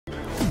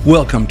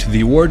Welcome to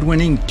the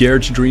award-winning Dare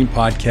to Dream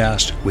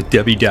podcast with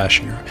Debbi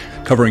Dachinger,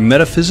 covering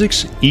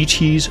metaphysics,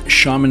 ETs,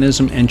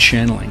 shamanism, and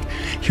channeling.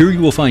 Here you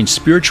will find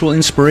spiritual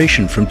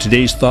inspiration from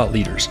today's thought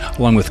leaders,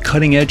 along with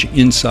cutting-edge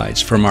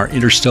insights from our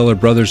interstellar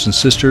brothers and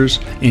sisters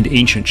and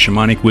ancient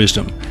shamanic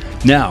wisdom.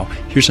 Now,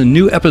 here's a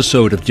new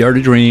episode of Dare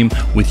to Dream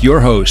with your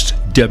host,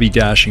 Debbi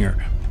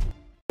Dachinger.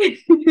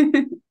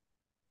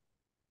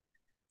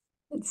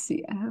 Let's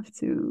see, I have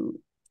to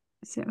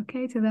say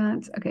okay to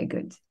that. Okay,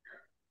 good.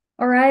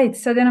 All right,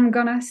 so then I'm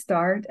gonna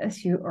start,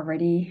 as you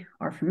already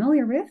are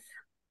familiar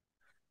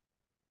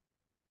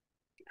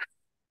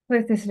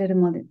with this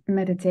little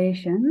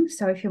meditation.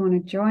 So if you want to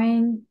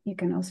join, you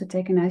can also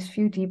take a nice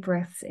few deep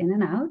breaths in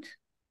and out.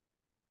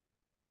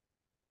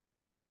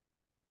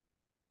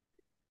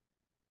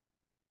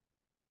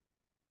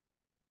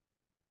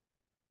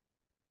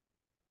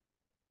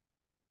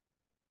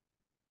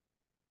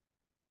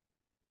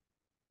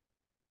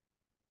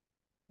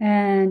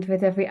 And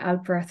with every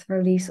out breath,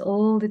 release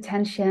all the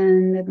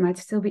tension that might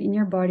still be in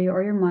your body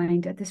or your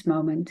mind at this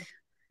moment.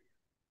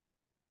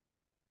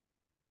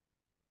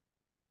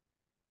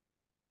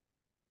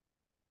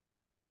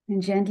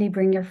 And gently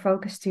bring your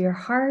focus to your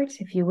heart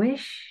if you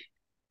wish.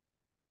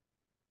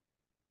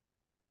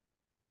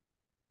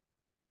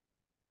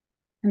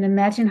 And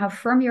imagine how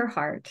from your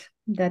heart,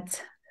 that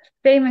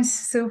famous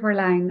silver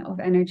line of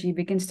energy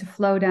begins to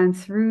flow down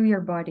through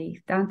your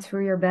body, down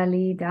through your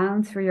belly,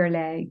 down through your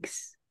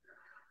legs,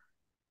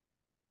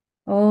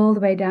 all the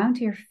way down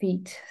to your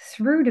feet,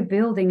 through the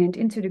building and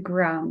into the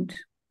ground.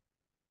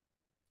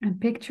 And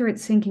picture it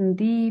sinking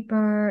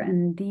deeper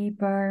and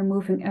deeper,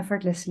 moving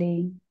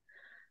effortlessly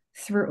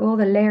through all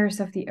the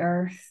layers of the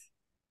earth,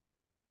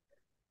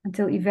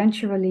 until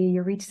eventually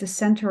you reach the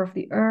center of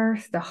the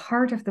earth, the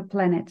heart of the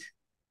planet.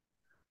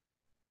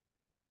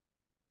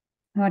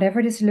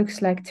 Whatever this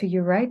looks like to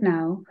you right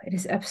now, it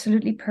is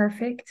absolutely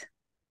perfect.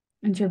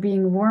 And you're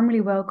being warmly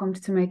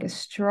welcomed to make a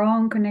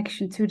strong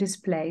connection to this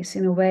place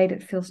in a way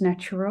that feels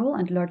natural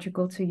and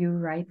logical to you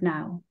right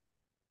now.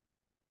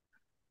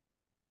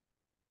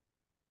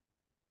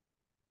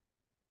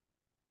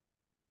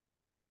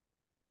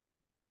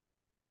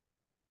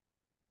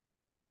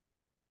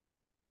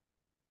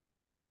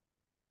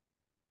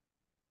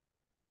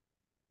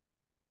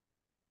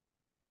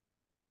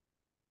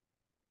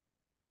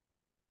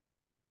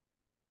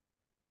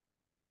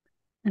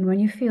 And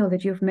when you feel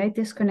that you've made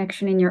this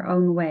connection in your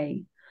own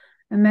way,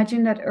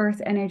 imagine that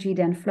earth energy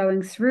then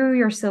flowing through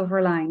your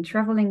silver line,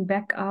 traveling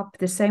back up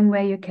the same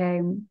way you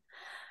came,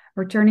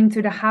 returning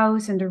to the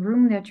house and the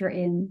room that you're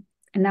in.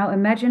 And now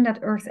imagine that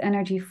earth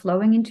energy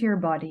flowing into your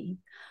body,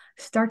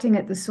 starting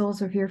at the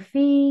soles of your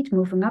feet,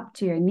 moving up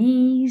to your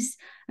knees,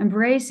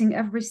 embracing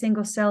every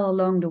single cell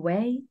along the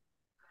way,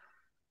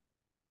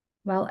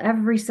 while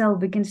every cell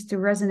begins to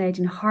resonate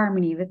in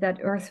harmony with that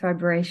earth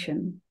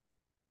vibration.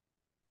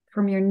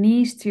 From your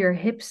knees to your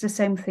hips, the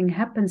same thing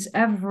happens.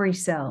 Every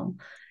cell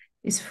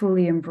is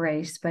fully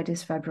embraced by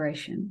this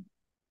vibration.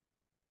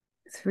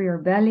 Through your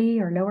belly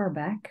or lower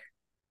back,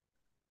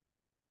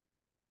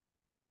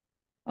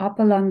 up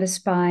along the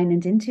spine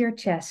and into your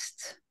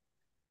chest.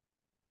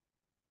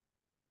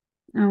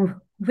 And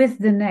with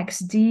the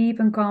next deep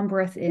and calm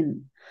breath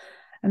in,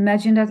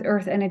 imagine that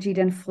earth energy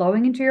then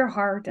flowing into your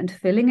heart and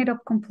filling it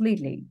up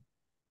completely.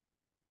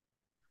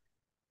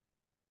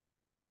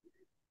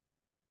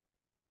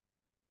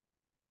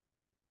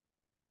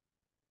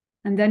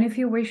 And then if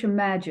you wish,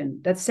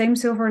 imagine that same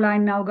silver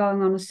line now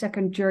going on a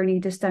second journey,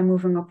 this time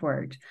moving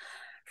upward.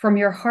 From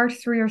your heart,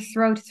 through your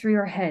throat, through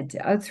your head,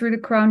 out through the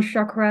crown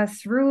chakra,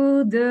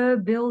 through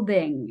the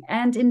building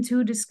and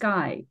into the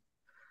sky.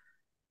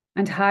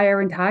 And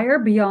higher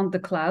beyond the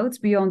clouds,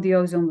 beyond the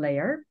ozone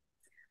layer.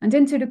 And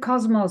into the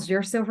cosmos,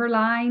 your silver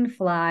line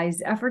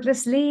flies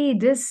effortlessly,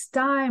 this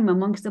time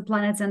amongst the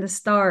planets and the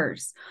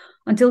stars,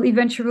 until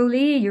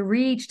eventually you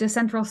reach the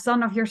central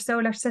sun of your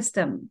solar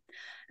system.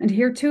 And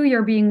here too,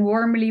 you're being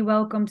warmly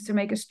welcomed to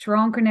make a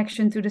strong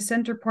connection to the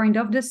center point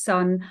of the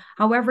sun,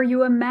 however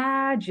you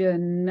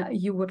imagine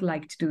you would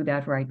like to do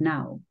that right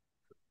now.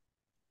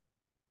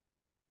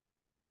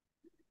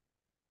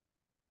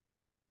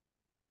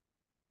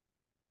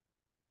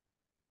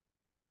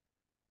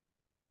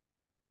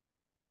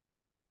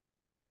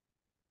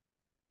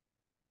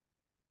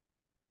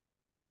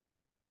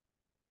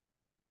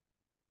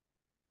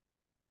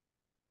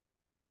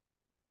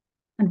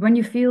 And when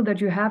you feel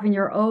that you have in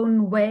your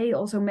own way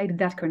also made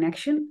that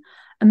connection,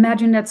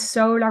 imagine that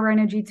solar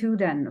energy too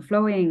then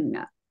flowing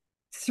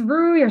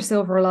through your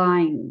silver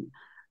line,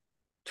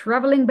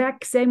 traveling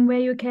back same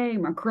way you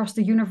came, across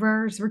the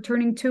universe,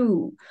 returning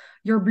to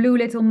your blue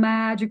little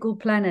magical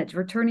planet,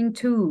 returning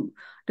to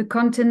the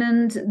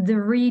continent,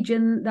 the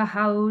region, the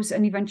house,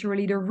 and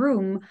eventually the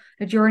room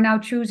that you're now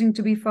choosing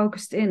to be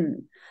focused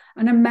in.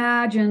 And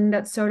imagine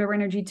that solar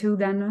energy too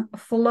then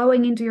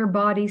flowing into your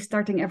body,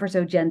 starting ever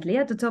so gently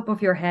at the top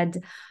of your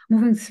head,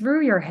 moving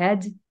through your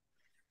head,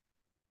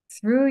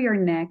 through your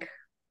neck,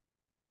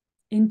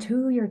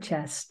 into your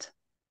chest,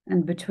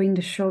 and between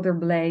the shoulder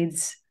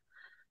blades,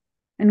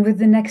 And with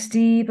the next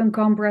deep and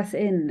calm breath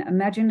in,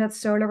 imagine that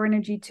solar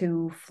energy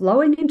too,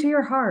 flowing into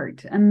your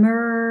heart and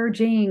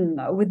merging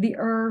with the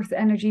earth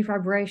energy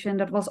vibration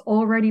that was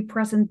already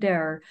present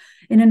there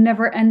in a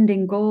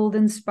never-ending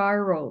golden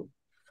spiral.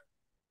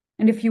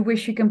 And if you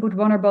wish, you can put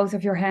one or both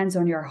of your hands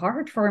on your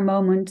heart for a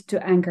moment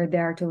to anchor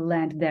there, to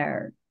land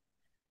there.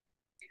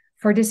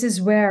 For this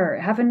is where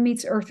heaven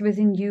meets earth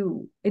within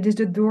you. It is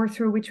the door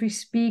through which we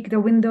speak, the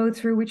window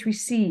through which we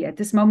see at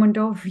this moment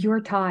of your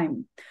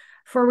time.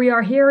 For we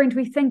are here and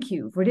we thank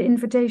you for the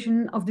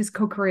invitation of this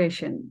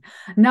co-creation.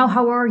 Now,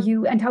 how are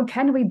you and how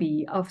can we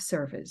be of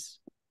service?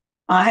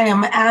 I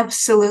am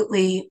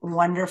absolutely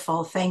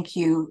wonderful. Thank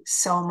you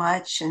so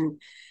much.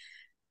 And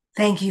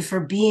thank you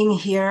for being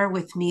here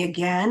with me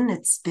again.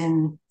 It's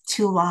been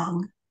too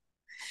long.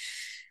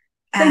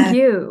 Thank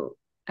you.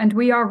 And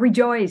we are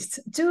rejoiced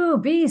to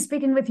be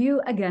speaking with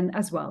you again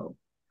as well.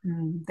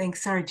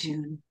 Thanks,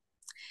 Arjun.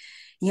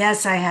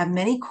 Yes, I have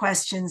many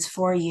questions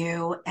for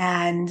you.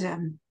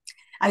 And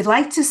I'd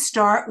like to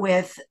start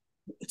with,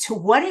 to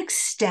what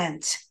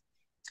extent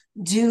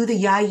do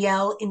the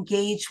Yahyel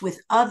engage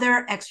with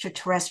other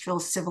extraterrestrial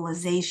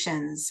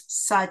civilizations,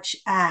 such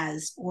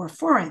as, or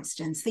for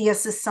instance, the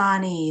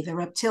Essassani, the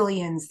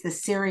reptilians, the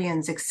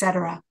Syrians,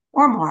 etc.,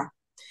 or more?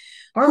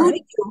 Who do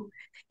you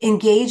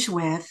engage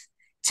with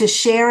to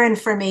share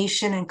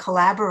information and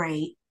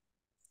collaborate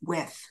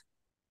with?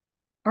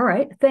 All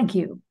right, thank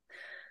you.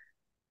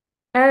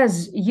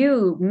 As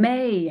you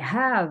may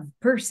have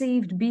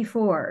perceived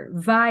before,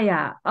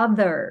 via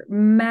other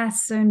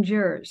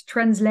messengers,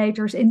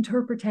 translators,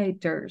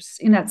 interpreters,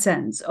 in that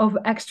sense, of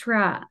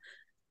extra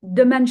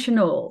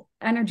dimensional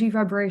energy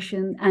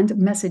vibration and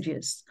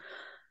messages.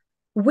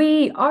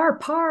 We are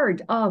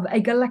part of a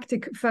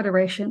galactic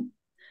federation.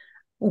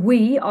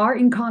 We are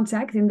in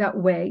contact in that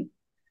way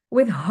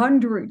with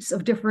hundreds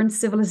of different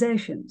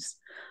civilizations.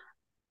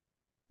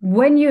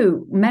 When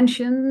you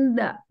mention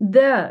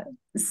the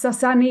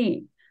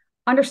Sassani,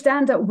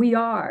 understand that we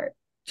are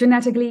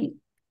genetically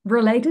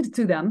related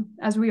to them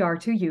as we are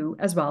to you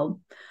as well.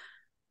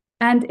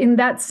 And in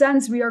that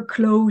sense, we are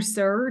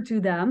closer to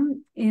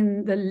them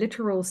in the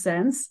literal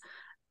sense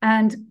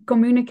and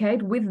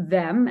communicate with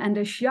them and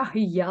the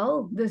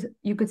Yahyel,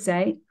 you could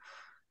say,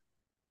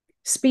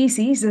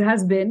 species that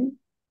has been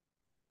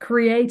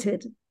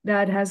created,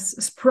 that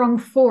has sprung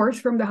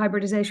forth from the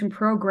hybridization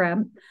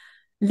program,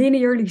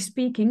 linearly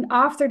speaking,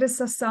 after the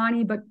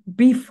Sassani, but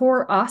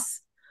before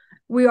us.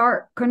 We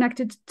are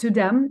connected to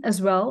them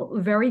as well,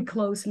 very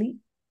closely,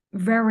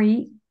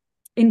 very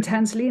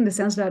intensely, in the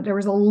sense that there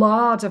is a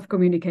lot of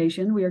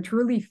communication. We are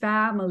truly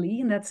family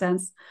in that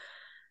sense.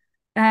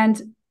 And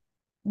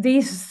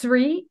these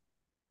three,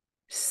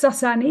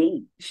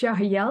 Sassani,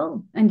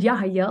 Yahyel, and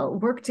Yahyel,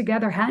 work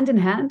together hand in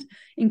hand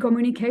in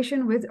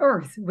communication with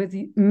Earth, with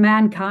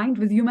mankind,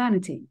 with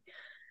humanity.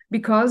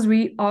 Because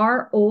we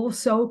are all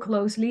so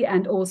closely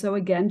and also,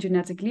 again,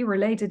 genetically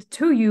related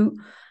to you,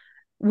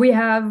 we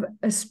have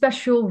a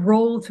special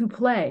role to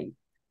play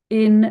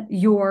in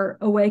your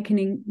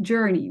awakening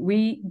journey.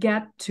 We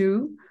get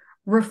to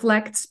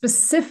reflect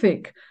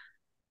specific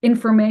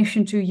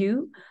information to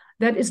you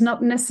that is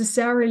not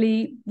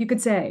necessarily, you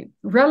could say,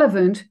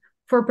 relevant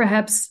for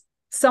perhaps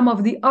some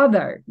of the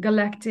other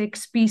galactic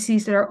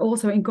species that are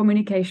also in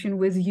communication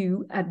with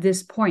you at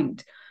this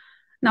point.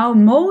 Now,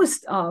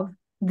 most of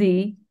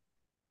the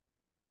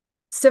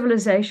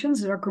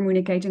civilizations that are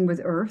communicating with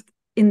Earth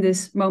in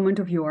this moment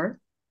of your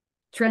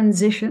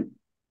transition,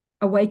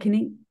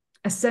 awakening,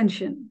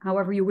 ascension,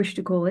 however you wish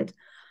to call it,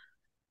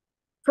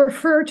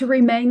 prefer to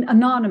remain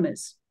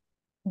anonymous.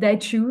 They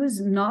choose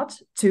not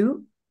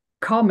to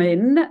come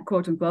in,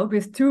 quote unquote,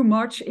 with too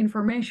much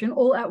information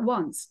all at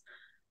once.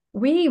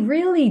 We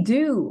really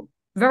do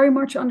very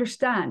much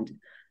understand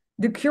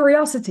the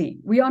curiosity.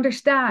 We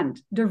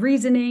understand the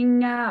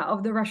reasoning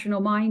of the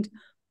rational mind.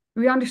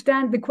 We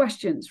understand the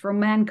questions from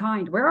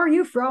mankind. Where are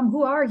you from?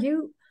 Who are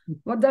you?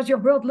 What does your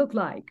world look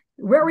like?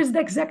 Where is it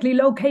exactly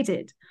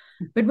located?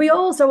 But we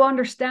also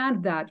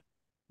understand that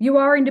you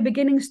are in the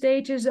beginning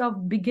stages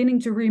of beginning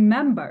to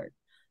remember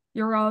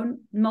your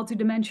own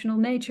multidimensional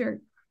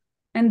nature.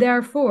 And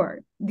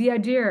therefore, the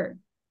idea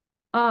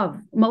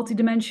of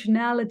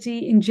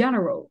multidimensionality in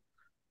general,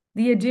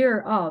 the idea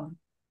of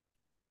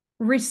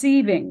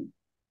receiving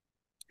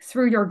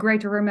through your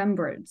greater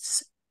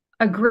remembrance,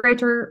 a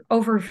greater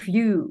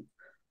overview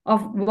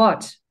of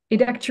what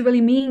it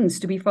actually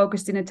means to be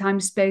focused in a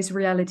time-space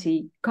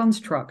reality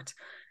construct,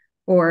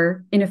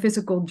 or in a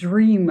physical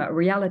dream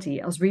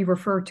reality, as we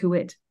refer to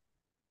it,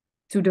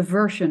 to the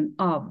version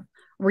of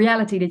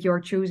reality that you're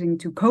choosing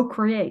to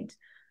co-create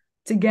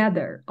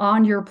together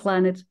on your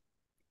planet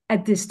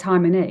at this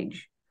time and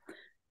age.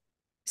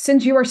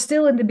 Since you are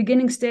still in the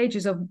beginning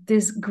stages of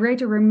this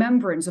greater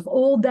remembrance of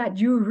all that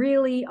you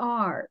really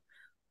are,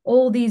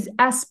 all these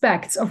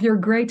aspects of your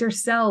greater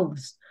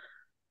selves,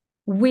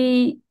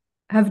 we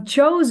have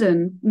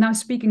chosen, now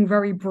speaking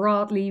very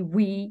broadly,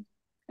 we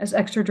as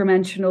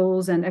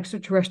extra-dimensionals and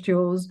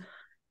extraterrestrials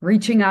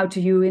reaching out to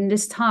you in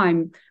this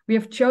time, we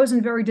have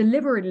chosen very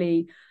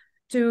deliberately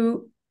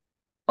to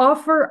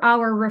offer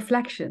our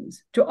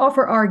reflections, to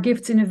offer our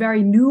gifts in a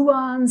very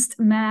nuanced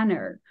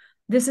manner.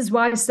 This is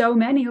why so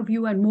many of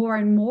you and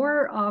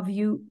more of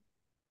you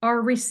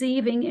are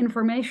receiving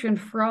information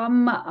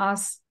from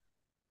us,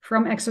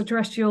 from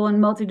extraterrestrial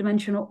and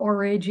multidimensional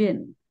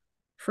origin,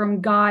 from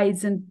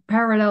guides and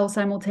parallel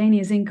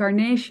simultaneous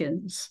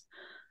incarnations,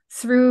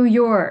 through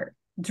your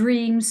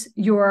dreams,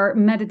 your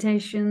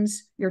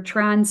meditations, your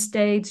trance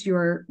states,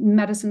 your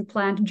medicine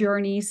plant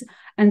journeys,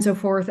 and so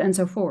forth and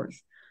so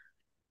forth.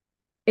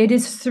 It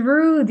is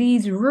through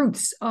these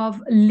routes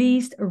of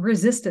least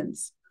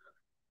resistance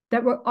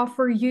that will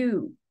offer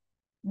you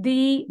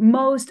the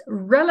most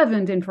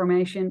relevant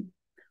information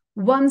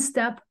one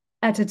step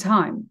at a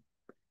time.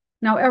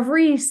 Now,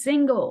 every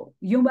single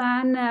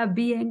human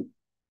being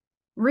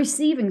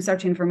receiving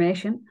such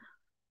information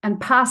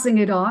and passing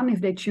it on, if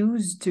they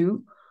choose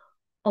to,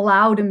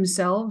 allow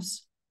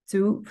themselves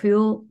to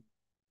feel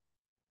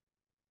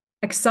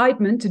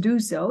excitement to do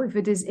so, if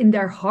it is in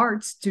their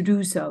hearts to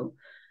do so,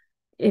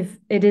 if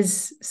it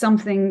is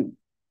something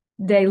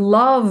they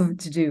love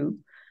to do,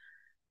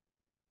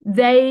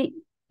 they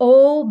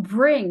all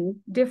bring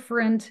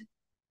different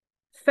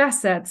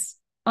facets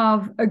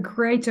of a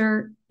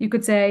greater, you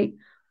could say,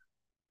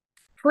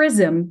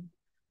 prism.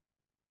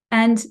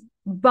 And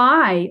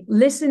by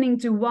listening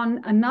to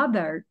one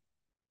another,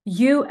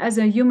 you as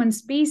a human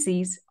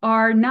species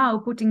are now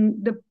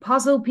putting the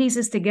puzzle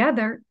pieces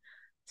together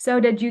so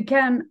that you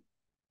can,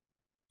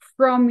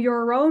 from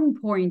your own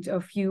point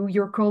of view,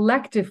 your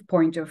collective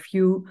point of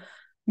view,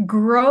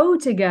 grow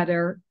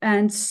together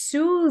and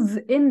soothe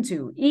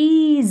into,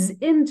 ease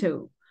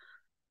into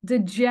the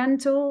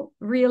gentle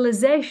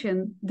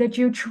realization that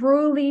you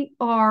truly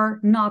are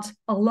not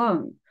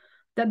alone,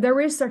 that there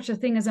is such a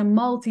thing as a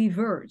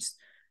multiverse,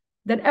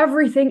 that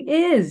everything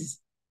is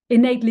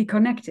innately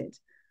connected.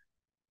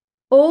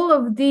 All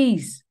of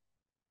these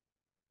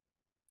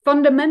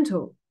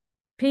fundamental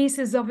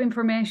pieces of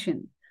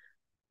information,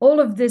 all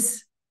of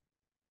this,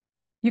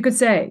 you could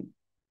say,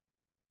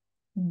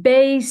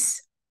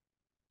 base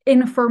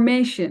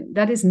information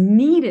that is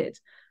needed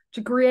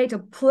to create a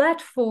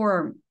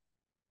platform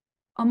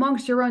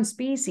amongst your own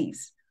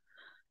species,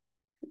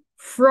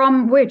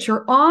 from which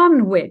or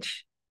on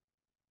which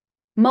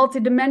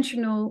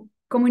multidimensional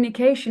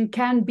communication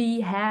can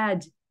be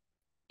had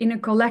in a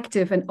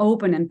collective and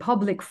open and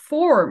public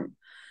form.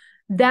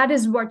 That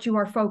is what you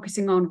are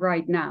focusing on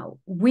right now.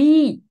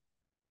 We,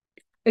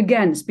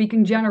 again,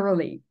 speaking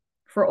generally,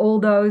 for all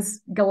those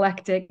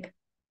galactic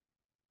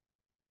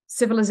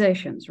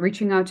civilizations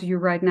reaching out to you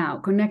right now,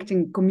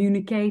 connecting,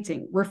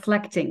 communicating,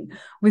 reflecting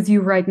with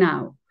you right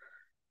now,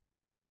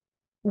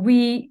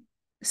 we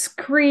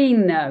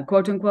screen,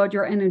 quote unquote,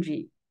 your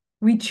energy.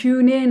 We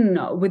tune in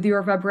with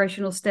your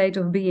vibrational state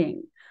of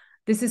being.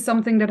 This is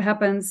something that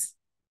happens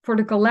for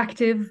the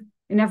collective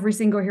in every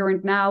single here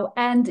and now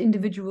and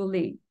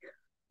individually.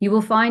 You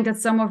will find that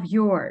some of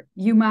your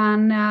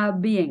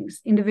human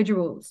beings,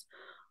 individuals,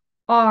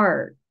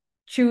 are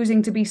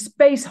choosing to be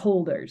space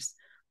holders,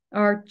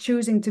 are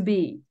choosing to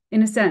be,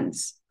 in a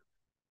sense,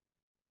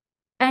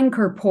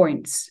 anchor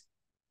points,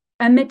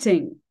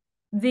 emitting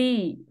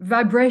the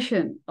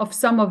vibration of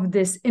some of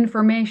this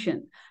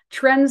information,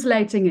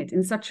 translating it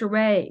in such a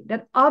way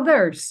that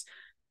others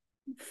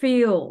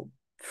feel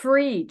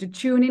free to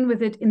tune in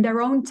with it in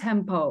their own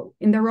tempo,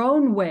 in their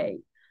own way.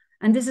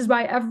 And this is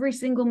why every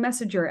single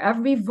messenger,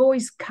 every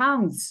voice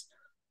counts,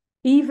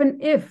 even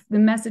if the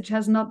message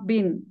has not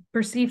been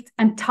perceived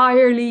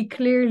entirely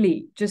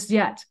clearly just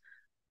yet.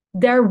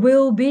 There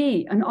will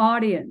be an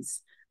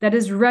audience that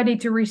is ready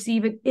to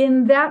receive it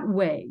in that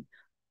way.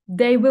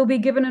 They will be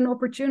given an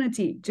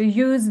opportunity to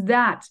use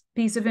that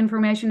piece of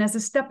information as a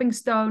stepping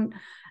stone,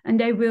 and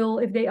they will,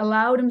 if they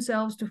allow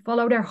themselves to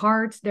follow their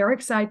heart, their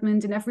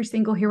excitement in every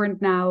single here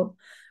and now,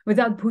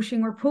 without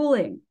pushing or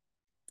pulling,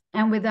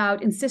 and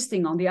without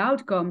insisting on the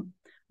outcome,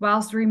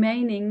 whilst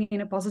remaining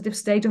in a positive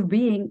state of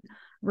being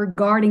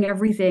regarding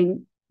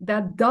everything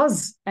that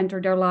does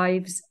enter their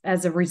lives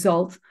as a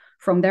result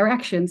from their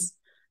actions.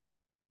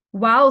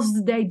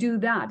 Whilst they do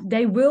that,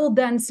 they will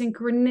then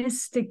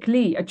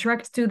synchronistically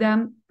attract to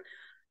them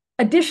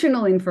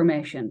additional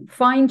information,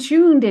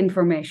 fine-tuned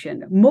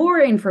information,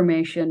 more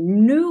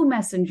information, new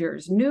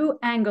messengers, new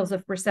angles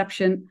of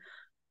perception,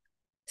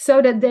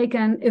 so that they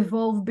can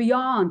evolve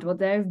beyond what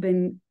they've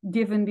been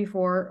given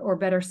before, or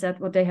better said,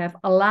 what they have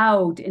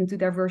allowed into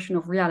their version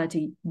of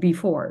reality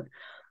before.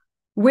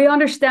 We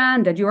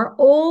understand that you are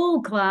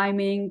all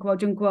climbing,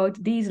 quote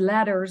unquote, these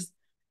ladders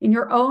in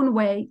your own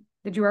way,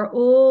 that you are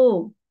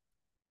all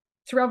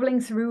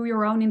traveling through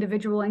your own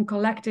individual and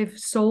collective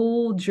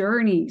soul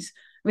journeys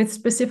with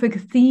specific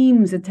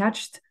themes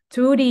attached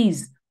to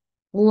these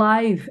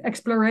live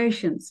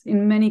explorations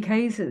in many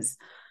cases.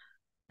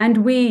 And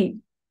we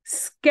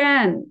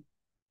scan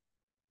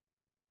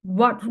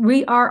what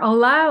we are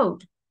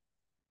allowed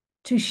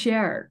to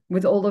share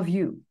with all of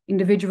you,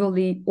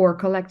 individually or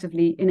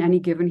collectively, in any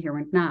given here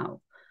and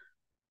now.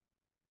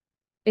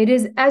 It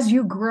is as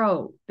you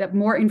grow that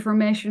more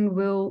information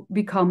will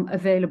become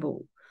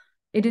available.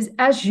 It is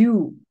as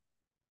you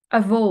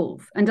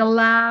evolve and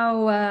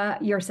allow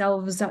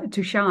yourselves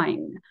to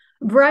shine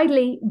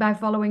brightly by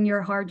following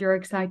your heart, your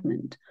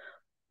excitement,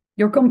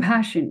 your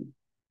compassion,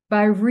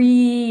 by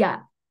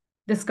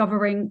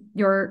rediscovering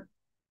your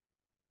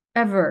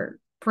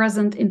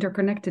ever-present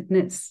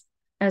interconnectedness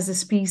as a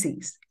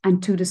species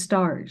and to the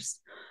stars,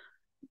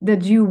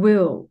 that you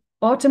will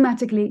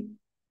automatically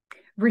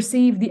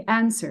receive the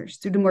answers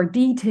to the more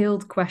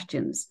detailed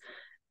questions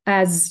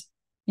as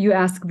you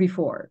asked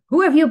before.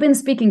 Who have you been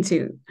speaking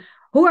to?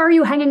 Who are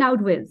you hanging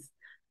out with?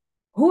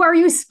 Who are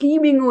you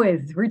scheming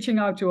with, reaching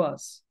out to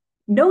us?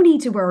 No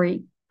need to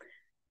worry.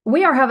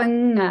 We are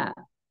having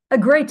a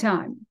great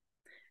time.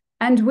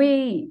 And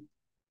we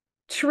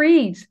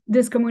treat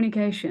this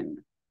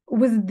communication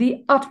with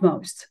the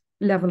utmost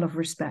level of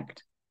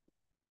respect.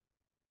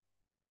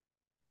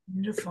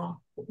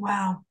 Beautiful.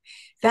 Wow.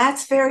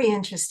 That's very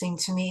interesting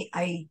to me.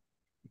 I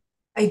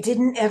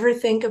didn't ever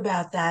think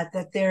about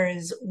that there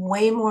is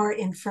way more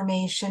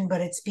information,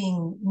 but it's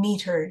being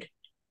metered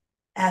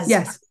as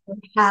yes.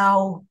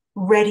 how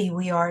ready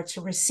we are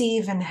to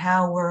receive and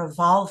how we're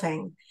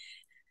evolving.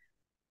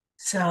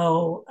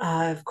 So,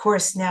 of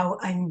course, now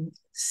I'm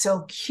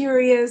so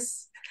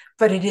curious,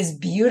 but it is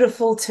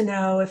beautiful to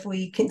know if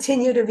we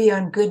continue to be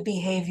on good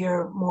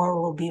behavior, more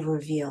will be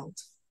revealed.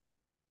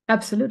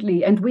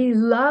 Absolutely. And we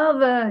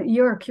love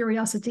your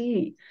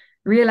curiosity.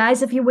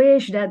 Realize, if you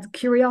wish, that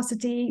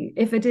curiosity,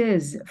 if it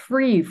is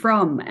free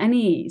from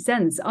any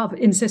sense of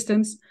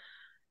insistence,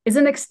 is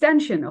an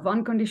extension of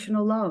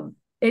unconditional love.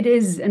 It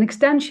is an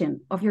extension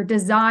of your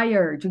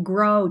desire to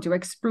grow, to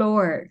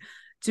explore,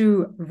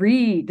 to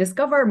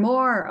rediscover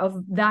more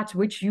of that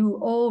which you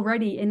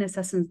already in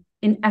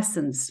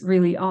essence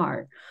really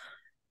are.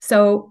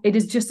 So it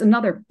is just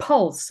another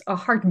pulse, a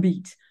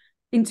heartbeat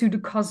into the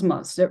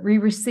cosmos that we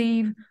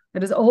receive,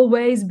 that is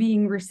always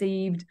being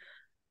received.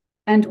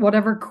 And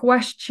whatever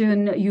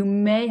question you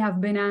may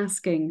have been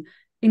asking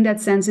in that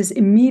sense is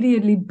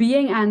immediately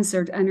being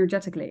answered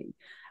energetically.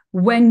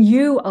 When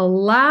you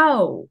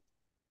allow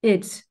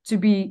it to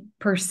be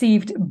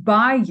perceived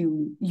by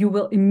you, you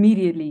will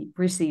immediately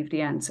receive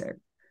the answer.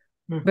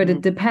 Mm-hmm. But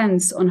it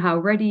depends on how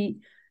ready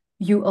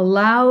you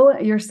allow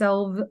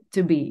yourself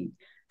to be.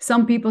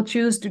 Some people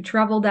choose to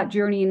travel that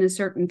journey in a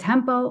certain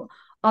tempo.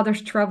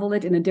 Others travel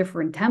it in a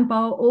different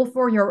tempo, all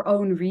for your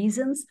own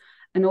reasons.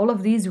 And all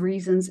of these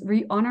reasons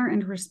we honor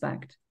and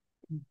respect.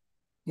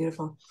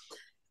 Beautiful.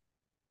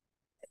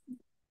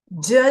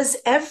 Does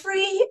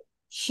every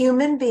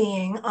human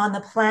being on the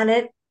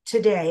planet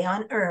today,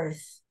 on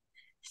Earth,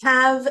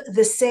 have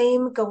the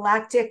same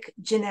galactic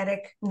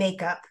genetic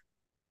makeup?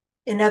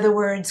 In other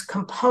words,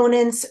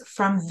 components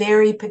from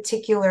very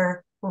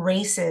particular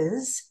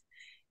races?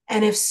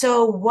 And if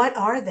so, what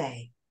are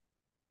they?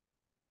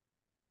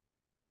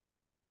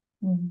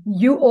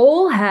 You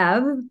all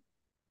have,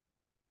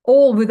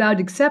 all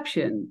without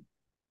exception,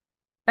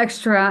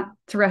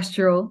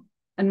 extraterrestrial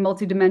and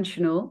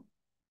multidimensional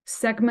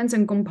segments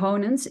and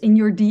components in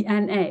your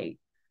DNA.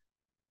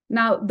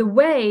 Now, the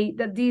way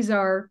that these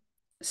are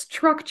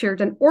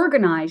structured and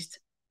organized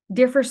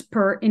differs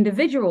per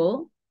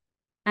individual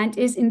and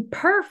is in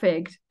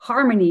perfect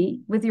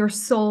harmony with your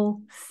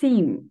soul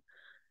theme.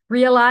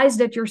 Realize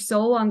that your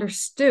soul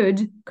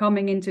understood,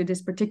 coming into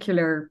this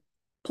particular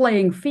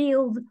playing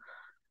field,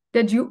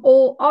 that you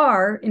all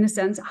are, in a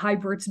sense,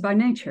 hybrids by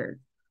nature.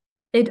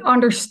 It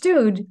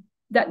understood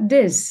that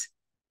this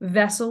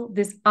vessel,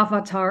 this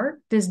avatar,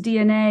 this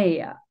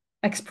DNA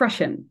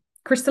expression,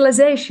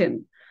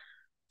 crystallization,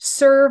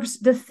 serves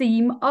the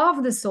theme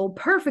of the soul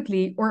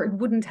perfectly, or it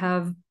wouldn't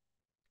have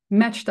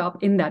matched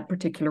up in that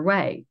particular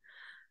way.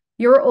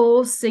 You're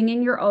all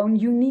singing your own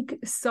unique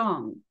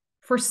song.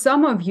 For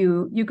some of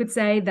you, you could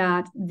say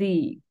that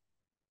the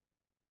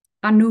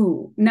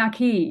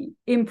Anunnaki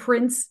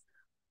imprints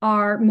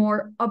are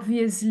more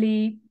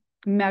obviously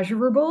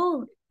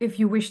measurable, if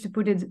you wish to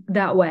put it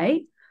that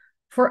way.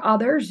 For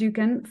others, you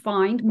can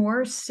find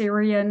more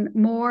Syrian,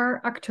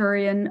 more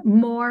Arcturian,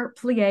 more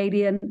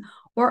Pleiadian,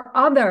 or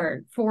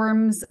other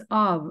forms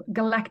of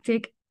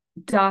galactic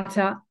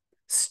data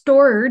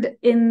stored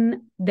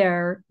in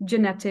their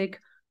genetic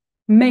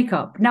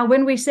makeup. Now,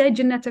 when we say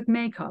genetic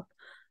makeup,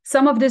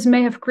 some of this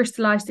may have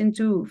crystallized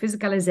into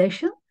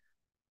physicalization,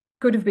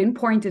 could have been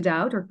pointed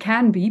out or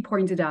can be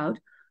pointed out,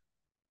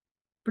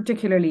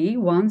 particularly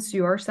once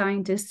your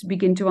scientists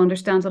begin to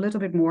understand a little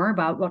bit more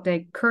about what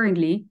they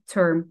currently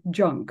term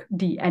junk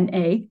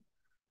DNA.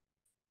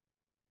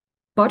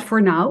 But for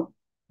now,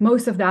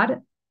 most of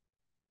that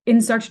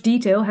in such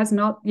detail has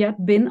not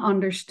yet been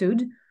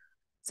understood,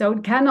 so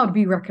it cannot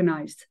be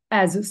recognized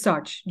as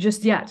such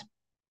just yet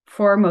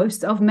for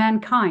most of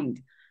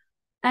mankind.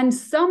 And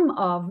some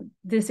of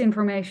this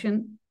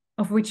information,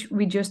 of which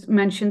we just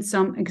mentioned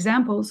some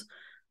examples,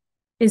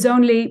 is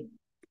only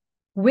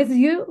with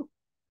you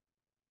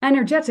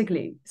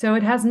energetically. So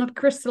it has not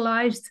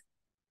crystallized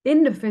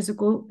in the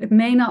physical. It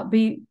may not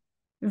be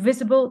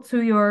visible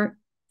to your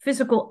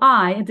physical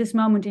eye at this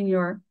moment in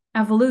your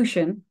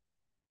evolution.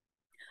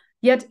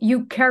 Yet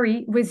you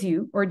carry with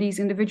you, or these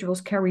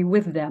individuals carry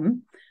with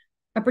them,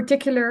 a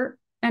particular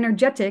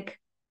energetic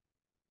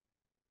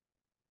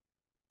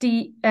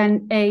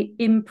DNA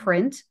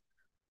imprint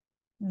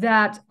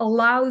that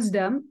allows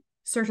them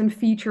certain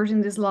features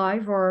in this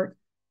life, or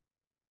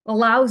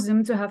allows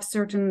them to have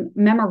certain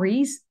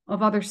memories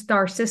of other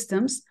star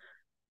systems,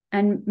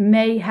 and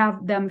may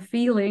have them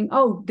feeling,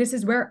 oh, this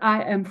is where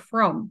I am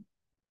from.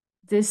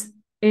 This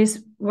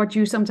is what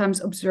you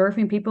sometimes observe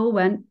in people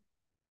when,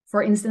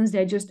 for instance,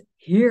 they just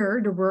hear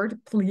the word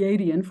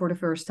Pleiadian for the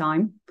first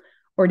time,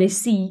 or they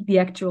see the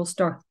actual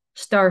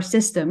star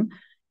system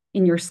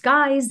in your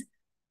skies,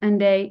 and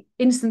they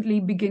instantly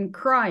begin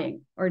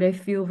crying, or they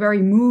feel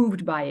very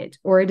moved by it,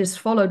 or it is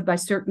followed by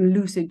certain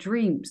lucid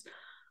dreams.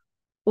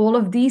 All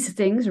of these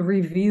things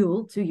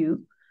reveal to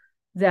you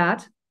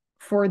that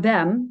for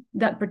them,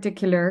 that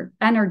particular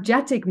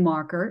energetic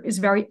marker is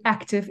very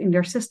active in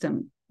their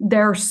system.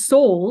 Their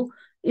soul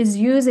is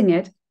using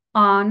it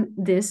on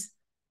this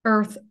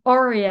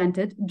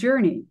Earth-oriented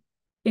journey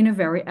in a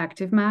very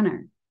active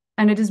manner.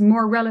 And it is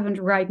more relevant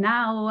right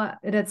now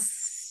that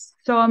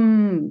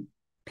some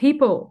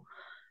people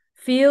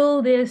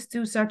feel this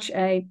to such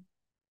a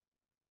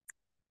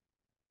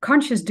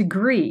conscious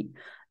degree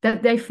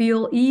that they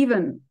feel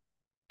even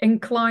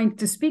inclined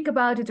to speak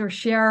about it or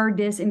share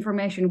this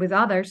information with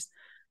others,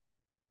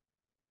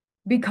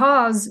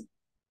 because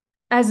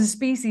as a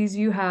species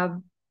you have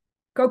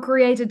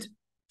co-created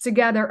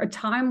together a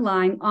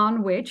timeline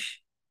on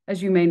which,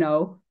 as you may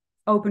know,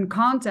 open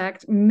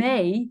contact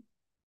may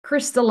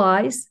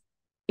crystallize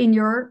in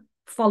your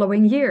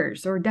following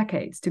years or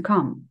decades to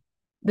come,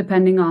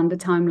 depending on the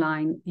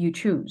timeline you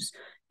choose.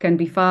 Can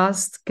be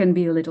fast, can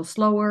be a little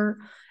slower.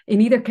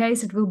 In either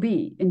case, it will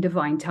be in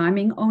divine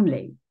timing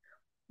only.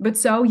 But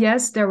so,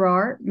 yes, there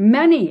are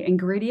many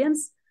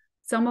ingredients,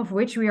 some of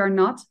which we are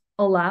not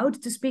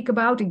allowed to speak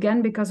about,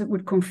 again, because it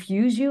would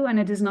confuse you, and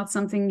it is not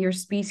something your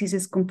species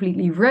is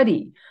completely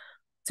ready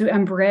to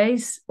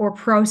embrace or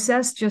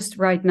process just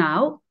right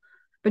now.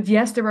 But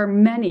yes, there are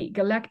many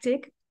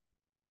galactic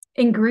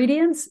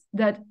ingredients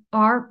that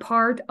are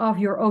part of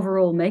your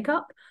overall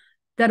makeup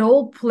that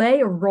all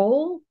play a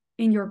role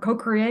in your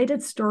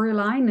co-created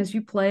storyline as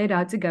you play it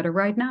out together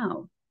right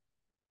now.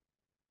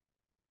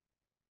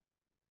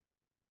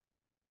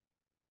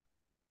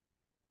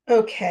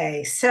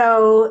 Okay,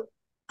 so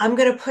I'm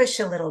going to push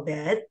a little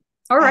bit.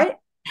 All right.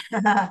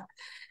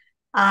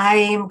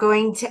 I'm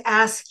going to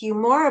ask you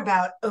more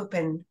about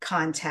open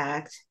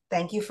contact.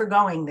 Thank you for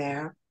going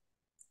there.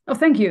 Oh,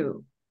 thank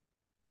you.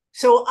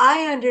 So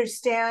I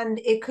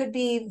understand it could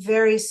be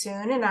very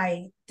soon, and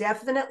I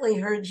definitely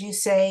heard you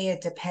say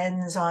it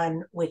depends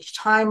on which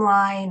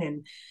timeline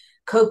and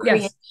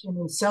co-creation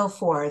and so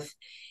forth.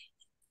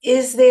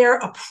 Is there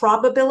a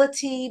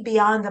probability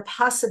beyond the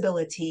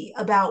possibility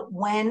about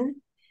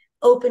when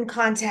open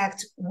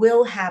contact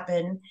will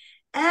happen?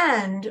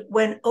 And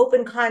when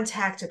open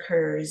contact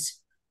occurs,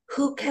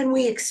 who can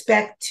we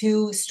expect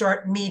to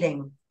start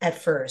meeting at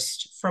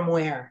first? From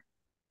where?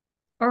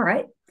 All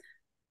right.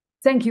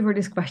 Thank you for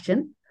this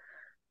question.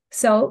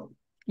 So,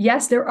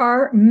 yes, there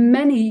are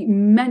many,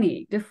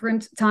 many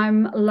different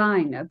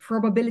timeline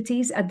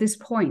probabilities at this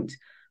point.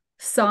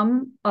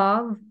 Some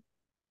of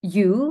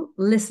you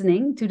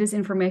listening to this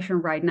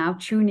information right now,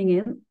 tuning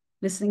in,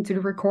 listening to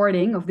the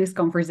recording of this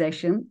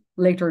conversation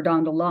later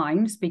down the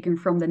line, speaking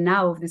from the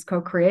now of this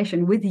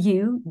co-creation with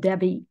you,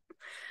 Debbi.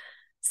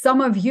 Some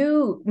of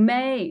you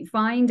may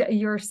find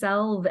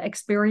yourself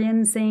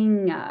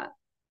experiencing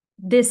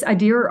this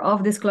idea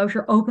of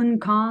disclosure, open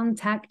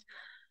contact,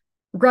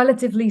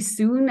 relatively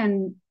soon,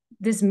 and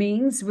this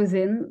means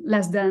within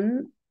less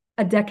than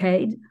a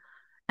decade,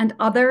 and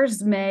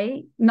others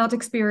may not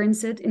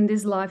experience it in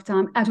this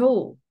lifetime at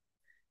all.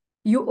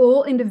 You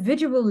all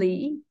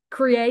individually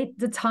create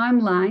the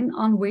timeline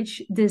on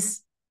which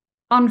this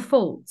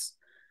unfolds.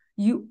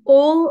 You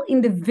all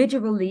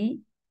individually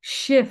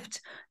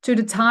shift to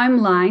the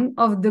timeline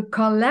of the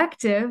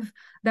collective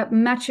that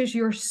matches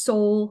your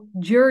soul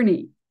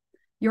journey.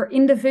 Your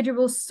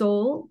individual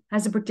soul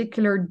has a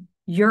particular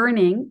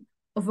yearning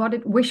of what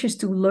it wishes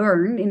to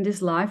learn in this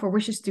life or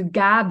wishes to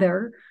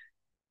gather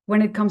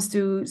when it comes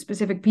to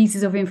specific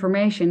pieces of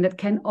information that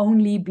can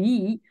only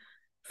be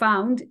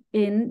found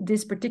in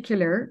this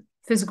particular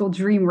physical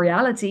dream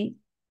reality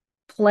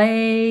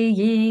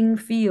playing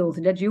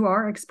field that you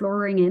are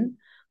exploring in,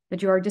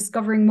 that you are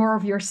discovering more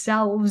of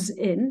yourselves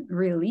in,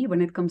 really,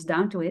 when it comes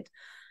down to it.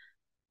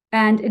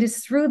 And it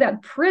is through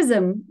that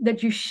prism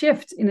that you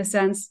shift, in a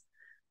sense,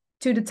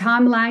 to the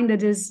timeline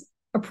that is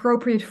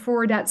appropriate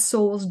for that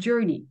soul's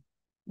journey,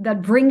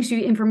 that brings you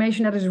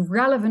information that is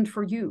relevant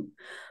for you.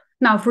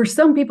 Now, for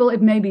some people,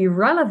 it may be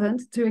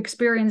relevant to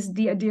experience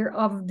the idea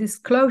of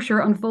disclosure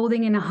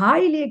unfolding in a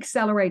highly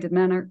accelerated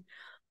manner,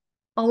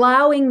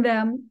 allowing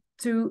them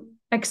to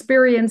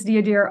experience the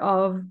idea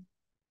of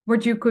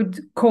what you could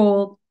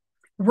call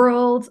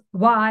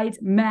worldwide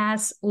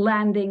mass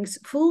landings,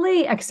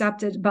 fully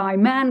accepted by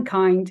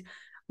mankind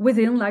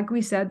within, like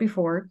we said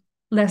before,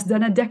 less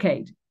than a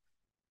decade.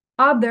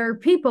 Other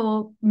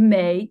people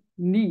may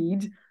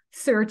need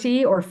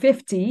 30 or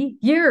 50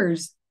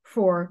 years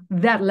for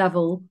that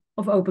level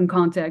of open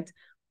contact,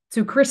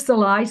 to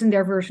crystallize in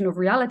their version of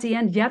reality,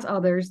 and yet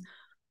others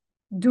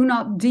do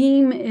not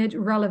deem it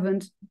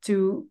relevant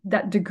to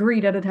that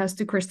degree that it has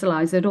to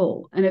crystallize at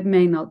all, and it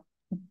may not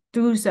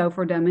do so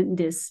for them in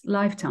this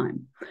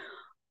lifetime.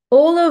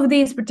 All of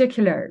these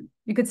particular,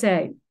 you could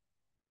say,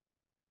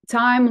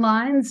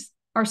 timelines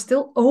are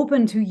still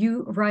open to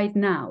you right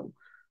now,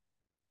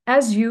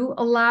 as you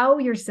allow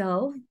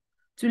yourself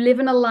to live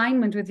in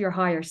alignment with your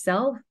higher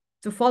self,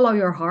 to follow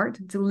your heart,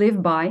 to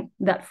live by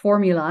that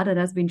formula that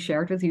has been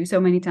shared with you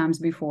so many times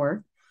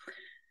before.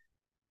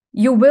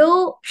 You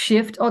will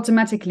shift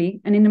automatically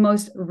and in the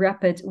most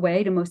rapid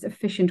way, the most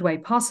efficient way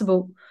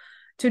possible,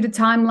 to the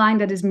timeline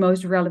that is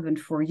most relevant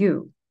for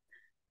you.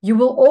 You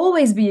will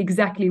always be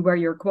exactly where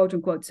you're quote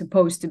unquote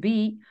supposed to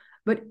be.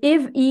 But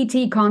if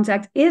ET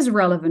contact is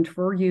relevant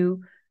for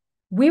you,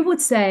 we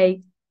would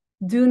say,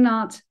 do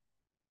not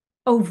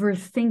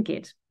overthink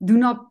it. Do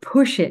not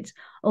push it.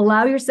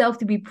 Allow yourself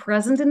to be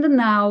present in the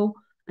now,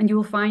 and you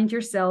will find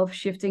yourself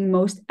shifting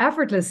most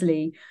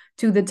effortlessly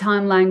to the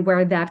timeline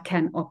where that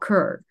can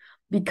occur.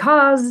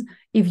 Because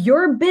if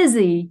you're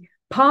busy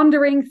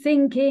pondering,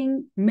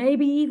 thinking,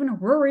 maybe even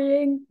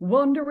worrying,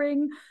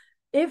 wondering,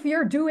 if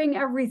you're doing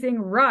everything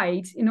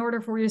right in order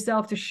for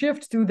yourself to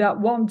shift to that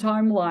one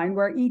timeline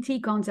where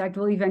ET contact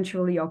will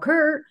eventually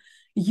occur,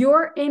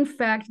 you're in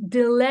fact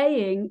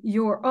delaying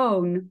your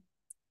own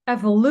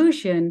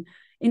evolution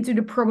into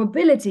the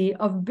probability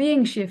of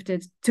being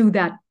shifted to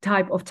that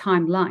type of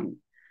timeline.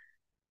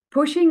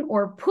 Pushing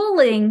or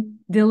pulling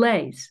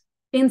delays.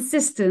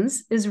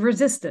 Insistence is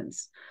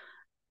resistance.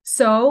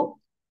 So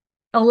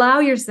allow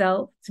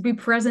yourself to be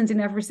present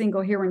in every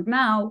single here and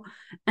now,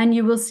 and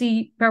you will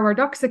see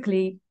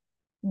paradoxically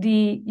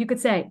the, you could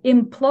say,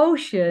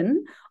 implosion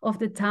of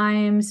the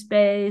time,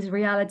 space,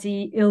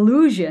 reality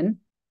illusion,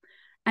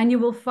 and you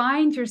will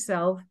find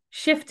yourself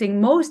shifting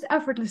most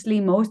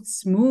effortlessly, most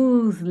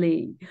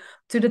smoothly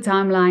to the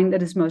timeline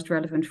that is most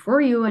relevant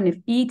for you. And if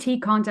ET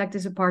contact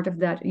is a part of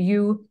that,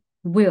 you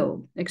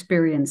will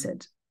experience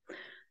it.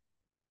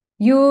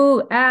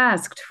 You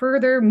asked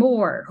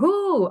furthermore,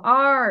 who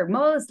are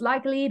most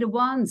likely the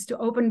ones to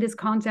open this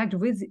contact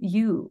with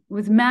you,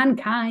 with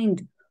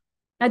mankind?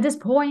 At this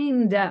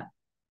point,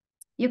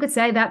 you could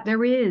say that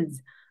there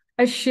is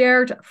a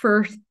shared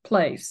first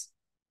place.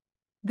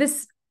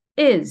 This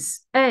is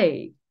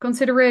a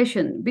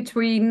consideration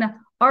between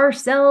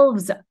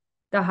ourselves,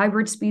 the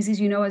hybrid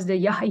species you know as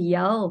the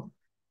Yahyel,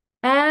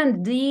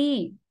 and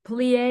the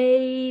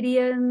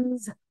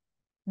Pleiadians,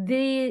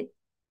 the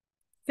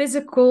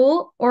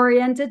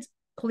physical-oriented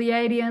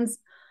Pleiadians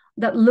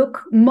that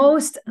look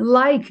most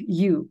like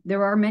you.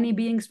 There are many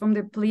beings from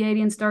the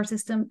Pleiadian star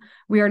system.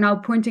 We are now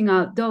pointing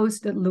out those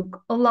that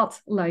look a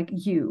lot like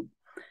you.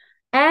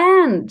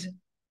 And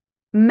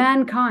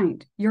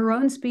mankind, your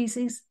own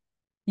species,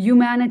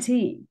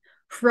 humanity,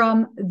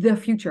 from the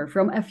future,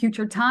 from a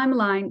future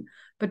timeline,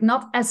 but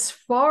not as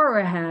far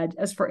ahead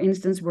as, for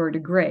instance, were the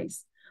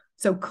Greys.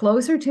 So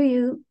closer to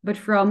you, but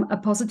from a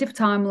positive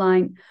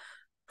timeline,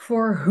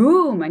 for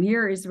whom, and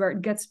here is where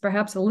it gets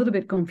perhaps a little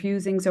bit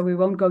confusing, so we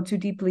won't go too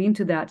deeply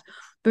into that,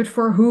 but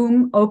for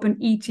whom open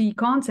ET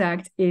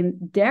contact in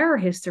their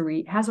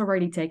history has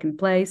already taken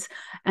place,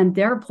 and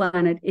their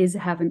planet is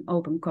having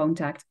open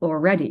contact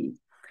already.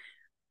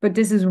 But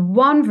this is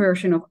one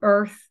version of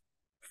Earth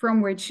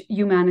from which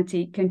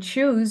humanity can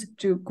choose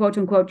to, quote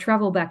unquote,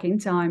 travel back in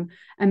time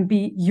and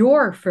be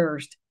your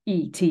first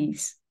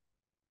ETs.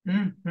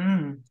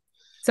 Mm-hmm.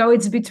 So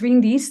it's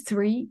between these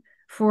three,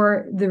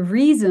 for the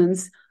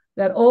reasons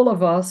that all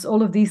of us,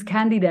 all of these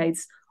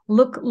candidates,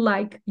 look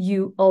like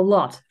you a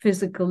lot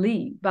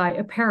physically by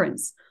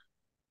appearance.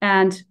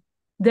 And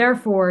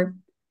therefore,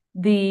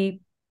 the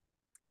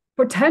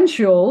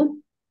potential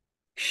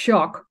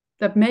shock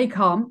that may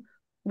come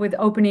with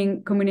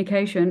opening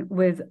communication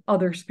with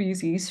other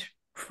species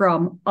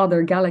from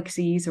other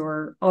galaxies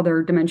or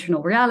other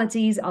dimensional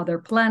realities, other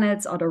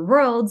planets, other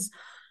worlds,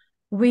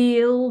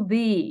 will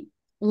be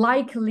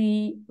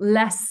likely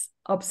less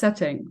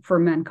upsetting for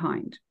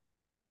mankind.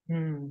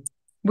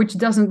 Which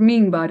doesn't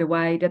mean, by the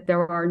way, that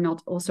there are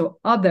not also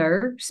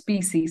other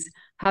species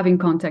having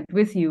contact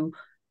with you,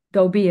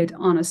 though be it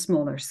on a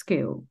smaller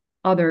scale.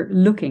 Other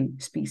looking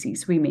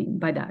species, we mean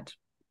by that.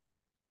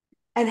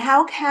 And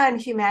how can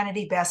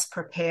humanity best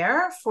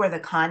prepare for the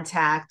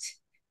contact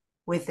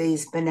with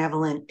these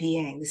benevolent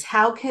beings?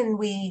 How can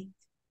we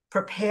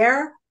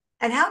prepare,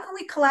 and how can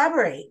we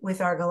collaborate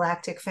with our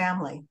galactic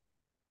family?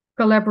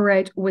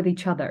 Collaborate with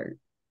each other.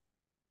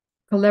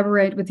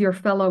 Collaborate with your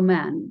fellow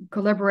man.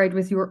 Collaborate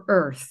with your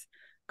earth.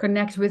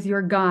 Connect with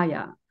your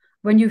Gaia.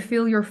 When you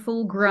feel your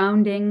full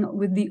grounding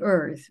with the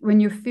earth, when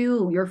you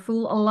feel your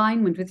full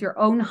alignment with your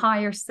own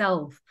higher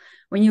self,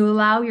 when you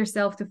allow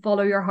yourself to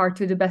follow your heart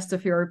to the best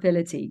of your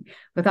ability,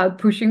 without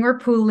pushing or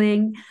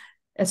pulling,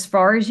 as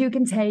far as you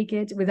can take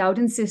it, without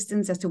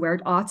insistence as to where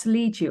it ought to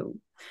lead you,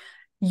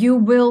 you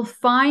will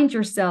find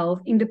yourself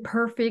in the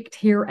perfect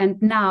here and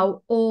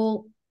now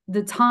all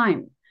the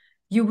time.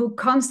 You will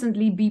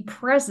constantly be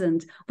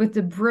present with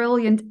the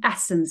brilliant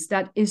essence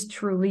that is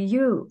truly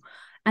you.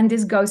 And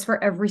this goes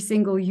for every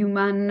single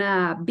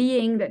human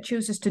being that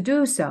chooses to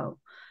do so.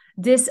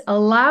 This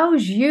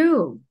allows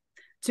you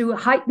to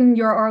heighten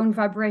your own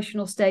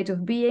vibrational state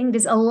of being.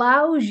 This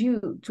allows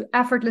you to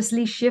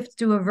effortlessly shift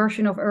to a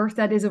version of Earth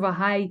that is of a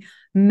high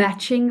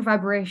matching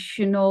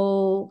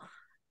vibrational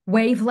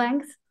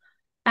wavelength.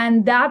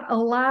 And that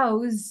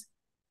allows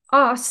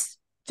us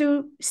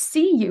to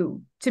see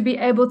you, to be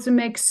able to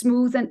make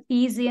smooth and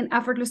easy and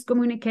effortless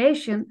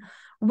communication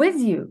with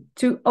you,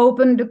 to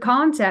open the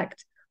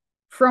contact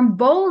from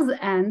both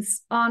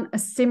ends on a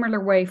similar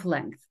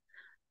wavelength.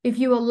 If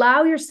you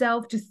allow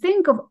yourself to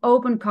think of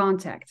open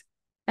contact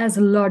as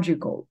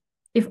logical,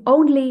 if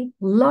only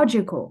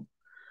logical,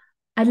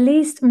 at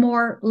least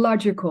more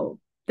logical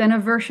than a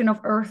version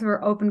of Earth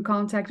where open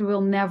contact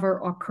will never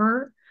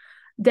occur,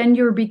 then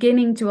you're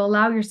beginning to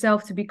allow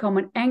yourself to become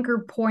an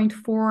anchor point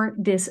for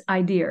this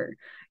idea.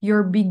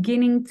 You're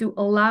beginning to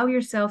allow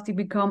yourself to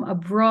become a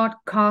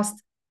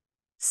broadcast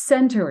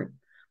center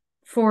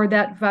for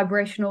that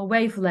vibrational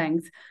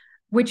wavelength,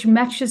 which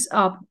matches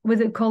up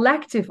with a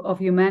collective of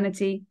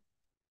humanity,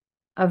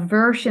 a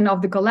version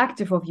of the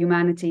collective of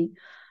humanity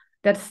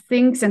that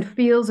thinks and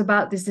feels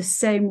about this the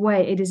same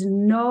way. It is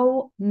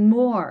no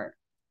more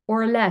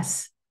or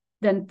less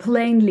than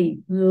plainly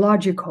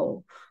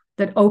logical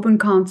that open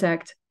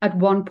contact at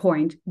one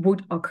point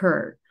would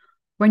occur.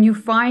 When you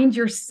find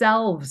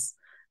yourselves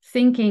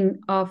thinking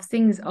of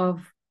things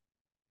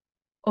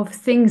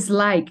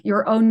like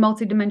your own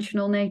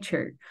multidimensional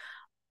nature,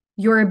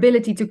 your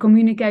ability to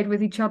communicate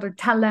with each other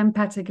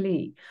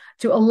telepathically,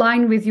 to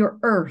align with your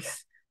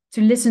Earth,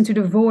 to listen to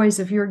the voice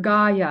of your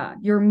Gaia,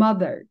 your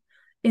mother,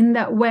 in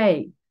that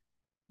way,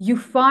 you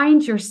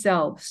find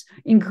yourselves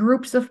in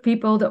groups of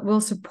people that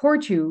will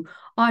support you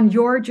on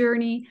your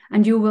journey,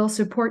 and you will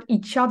support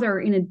each other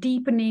in a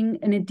deepening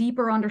and a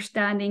deeper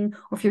understanding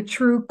of your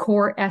true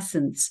core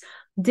essence.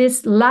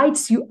 This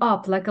lights you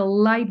up like a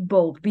light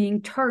bulb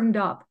being turned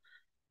up,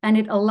 and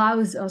it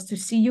allows us to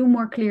see you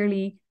more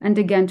clearly and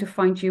again to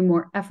find you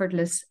more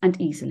effortless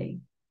and easily.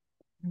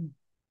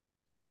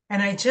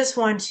 And I just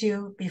want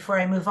to, before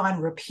I move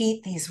on,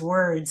 repeat these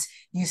words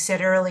you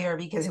said earlier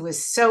because it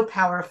was so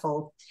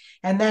powerful.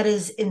 And that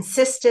is,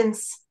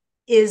 insistence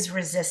is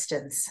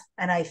resistance.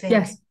 And I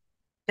think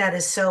that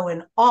is so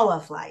in all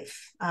of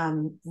life.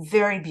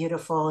 Very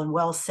beautiful and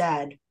well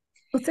said.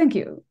 Well, thank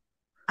you.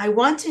 I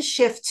want to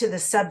shift to the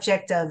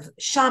subject of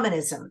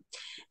shamanism,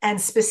 and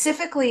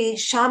specifically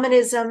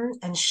shamanism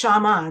and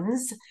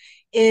shamans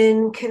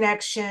in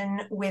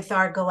connection with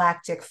our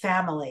galactic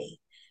family.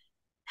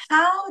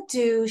 How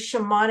do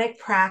shamanic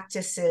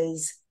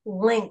practices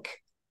link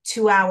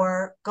to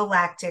our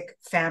galactic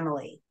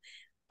family?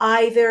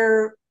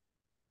 Either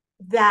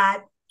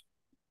that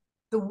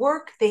the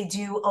work they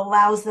do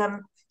allows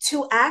them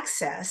to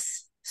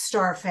access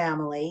star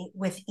family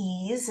with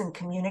ease and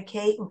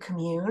communicate and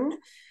commune,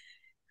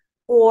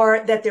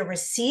 or that they're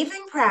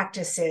receiving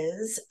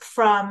practices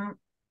from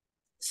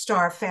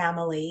star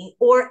family,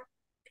 or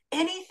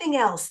anything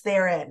else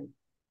therein.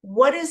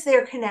 What is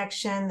their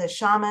connection, the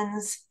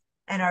shamans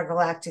and our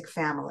galactic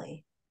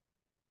family?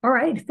 All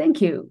right,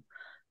 thank you.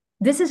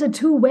 This is a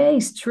two-way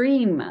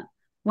stream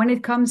when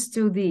it comes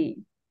to the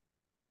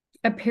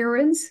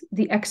appearance,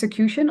 the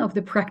execution of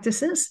the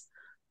practices.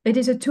 It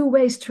is a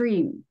two-way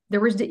stream.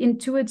 There is the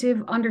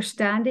intuitive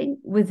understanding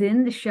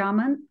within the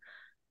shaman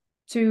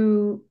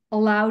to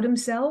allow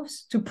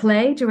themselves to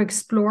play, to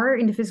explore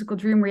in the physical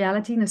dream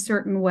reality in a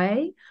certain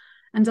way,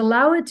 and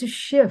allow it to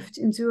shift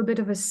into a bit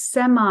of a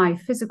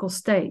semi-physical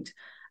state.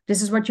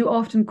 This is what you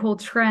often call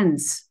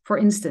trance, for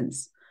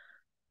instance.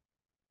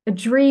 A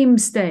dream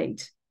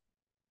state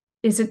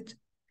is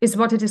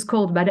what it is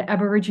called by the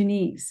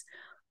Aborigines.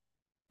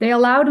 They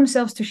allow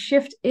themselves to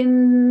shift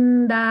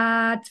in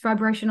that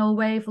vibrational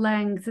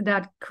wavelength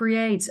that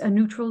creates a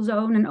neutral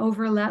zone, an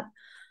overlap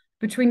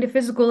between the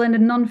physical and the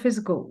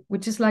non-physical,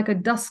 which is like a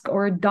dusk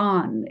or a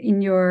dawn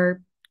in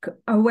your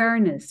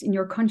awareness, in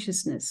your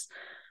consciousness.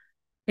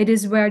 It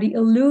is where the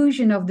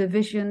illusion of the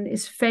vision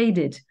is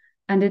faded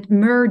and it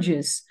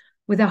merges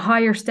with a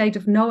higher state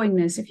of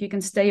knowingness if you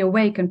can stay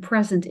awake and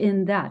present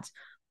in that.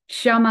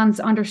 Shamans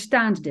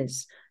understand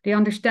this. They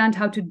understand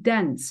how to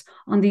dance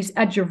on these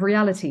edge of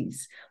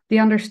realities. They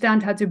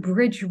understand how to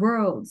bridge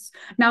worlds.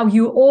 Now,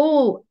 you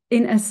all,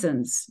 in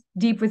essence,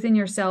 deep within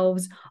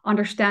yourselves,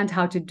 understand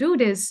how to do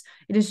this.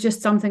 It is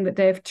just something that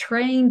they have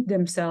trained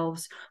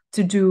themselves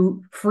to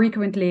do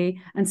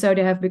frequently, and so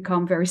they have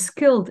become very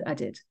skilled at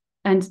it,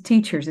 and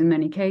teachers in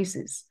many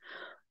cases.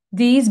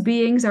 These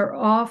beings are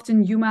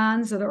often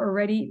humans that are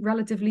already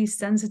relatively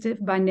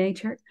sensitive by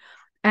nature,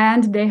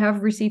 and they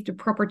have received the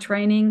proper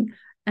training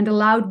and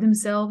allowed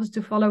themselves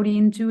to follow the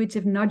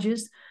intuitive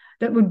nudges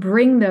that would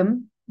bring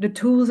them the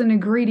tools and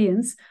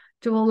ingredients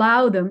to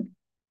allow them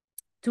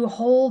to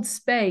hold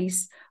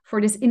space for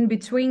this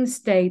in-between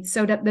state,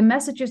 so that the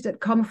messages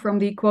that come from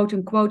the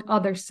quote-unquote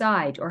other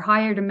side or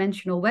higher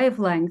dimensional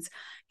wavelengths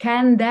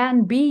can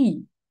then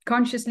be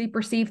consciously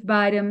perceived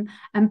by them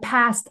and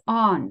passed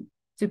on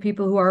to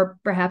people who are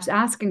perhaps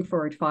asking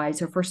for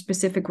advice or for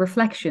specific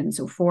reflections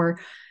or for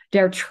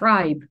their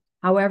tribe,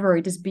 however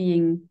it is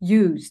being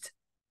used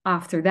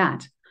after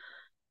that.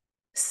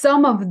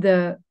 Some of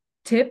the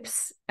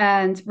tips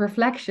and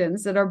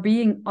reflections that are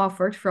being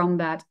offered from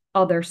that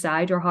other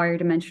side or higher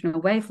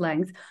dimensional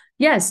wavelength,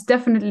 yes,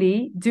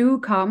 definitely do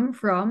come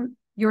from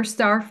your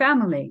star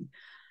family.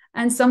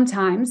 And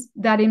sometimes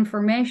that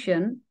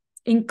information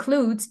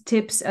includes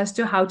tips as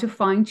to how to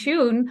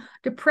fine-tune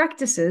the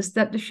practices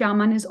that the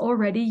shaman is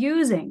already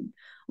using.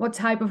 What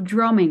type of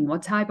drumming,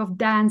 what type of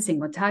dancing,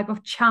 what type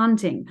of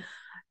chanting,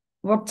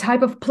 what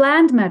type of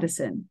plant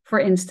medicine, for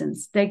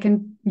instance, they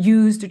can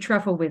use to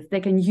travel with.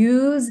 They can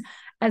use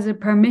as a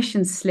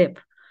permission slip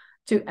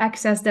to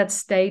access that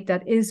state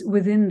that is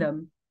within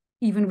them,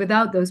 even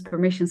without those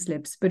permission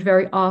slips. But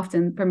very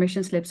often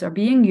permission slips are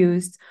being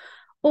used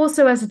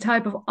also as a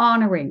type of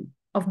honoring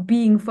of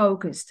being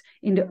focused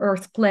in the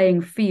earth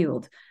playing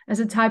field, as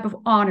a type of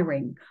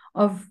honoring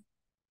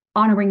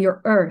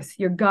your earth,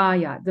 your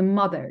Gaia, the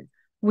mother,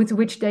 with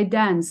which they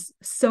dance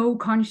so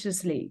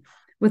consciously,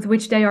 with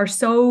which they are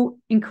so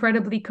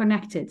incredibly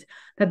connected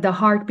that the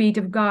heartbeat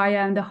of Gaia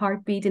and the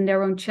heartbeat in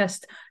their own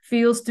chest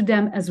feels to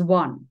them as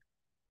one.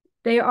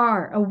 They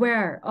are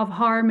aware of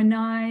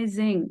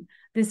harmonizing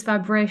this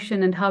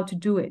vibration and how to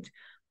do it.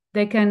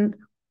 They can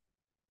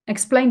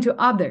explain to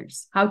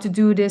others how to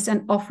do this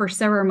and offer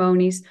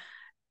ceremonies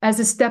as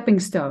a stepping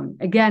stone,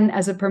 again,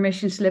 as a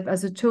permission slip,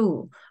 as a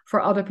tool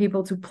for other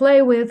people to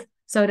play with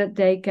so that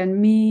they can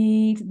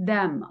meet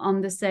them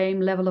on the same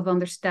level of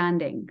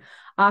understanding,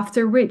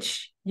 after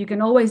which you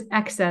can always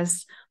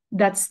access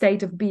that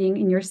state of being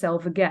in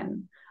yourself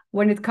again.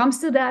 When it comes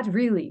to that,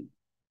 really,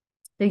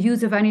 the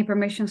use of any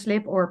permission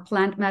slip or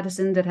plant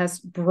medicine that has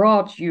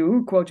brought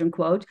you, quote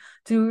unquote,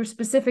 to a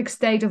specific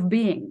state of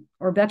being,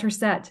 or better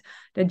said,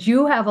 that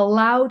you have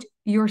allowed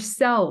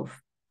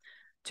yourself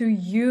to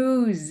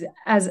use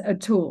as a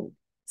tool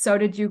so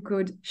that you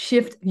could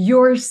shift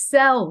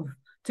yourself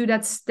to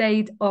that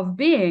state of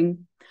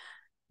being,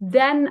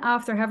 then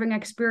after having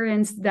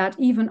experienced that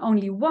even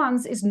only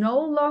once, is no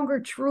longer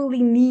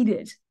truly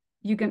needed.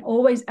 You can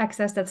always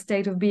access that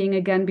state of being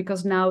again,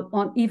 because now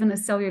on even a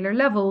cellular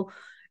level,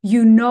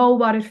 you know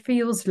what it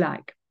feels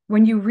like.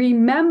 When you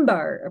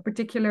remember a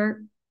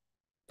particular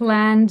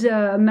planned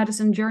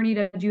medicine journey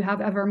that you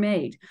have ever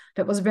made,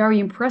 that was very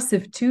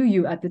impressive to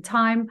you at the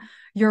time,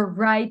 you're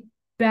right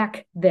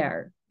back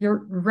there.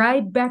 You're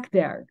right back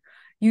there.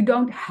 You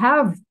don't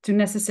have to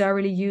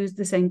necessarily use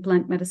the same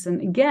plant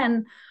medicine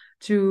again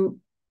to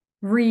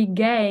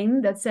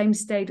regain that same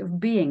state of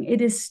being.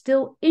 It is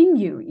still in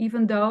you,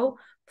 even though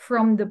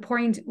from the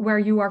point where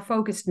you are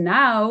focused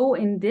now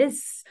in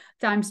this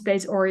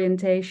time-space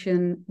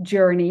orientation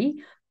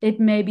journey, it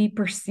may be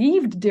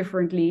perceived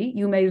differently.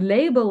 You may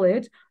label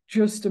it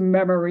just a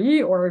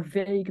memory or a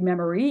vague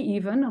memory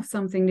even of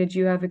something that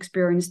you have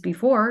experienced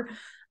before.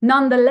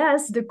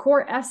 Nonetheless, the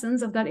core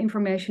essence of that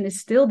information is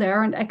still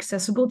there and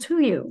accessible to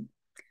you.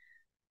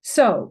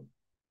 So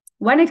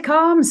when it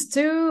comes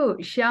to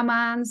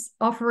shamans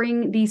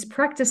offering these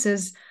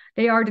practices,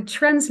 they are the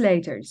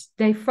translators.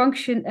 They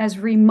function as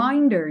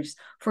reminders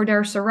for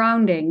their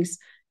surroundings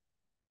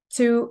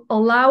to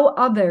allow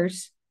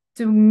others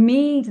to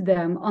meet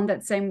them on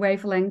that same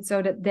wavelength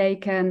so that they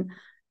can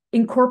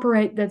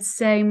incorporate that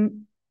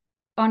same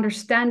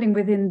understanding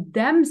within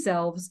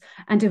themselves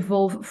and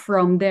evolve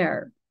from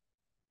there.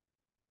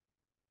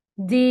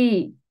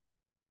 You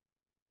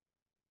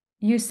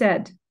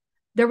said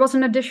there was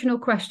an additional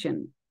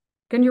question.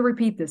 Can you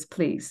repeat this,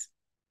 please?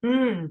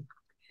 Ancient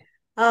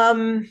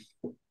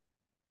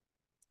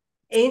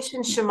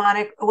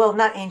shamanic, well,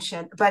 not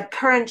ancient, but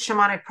current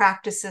shamanic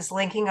practices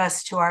linking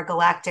us to our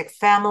galactic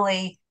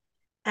family,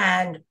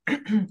 and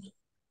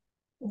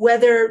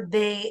whether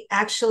they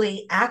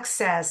actually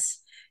access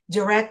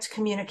direct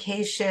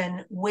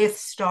communication with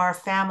star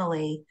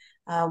family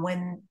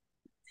when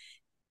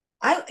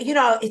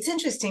it's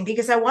interesting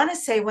because I want to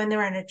say when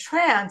they're in a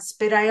trance,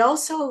 but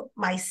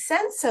my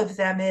sense of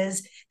them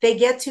is they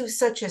get to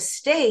such a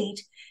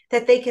state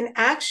that they can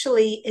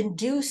actually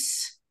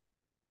induce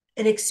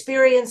an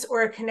experience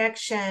or a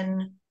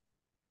connection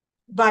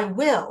by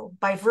will,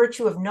 by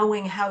virtue of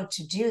knowing how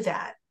to do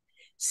that.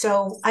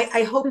 So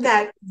I hope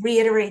that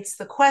reiterates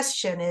the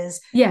question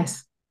is,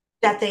 yes,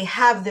 that they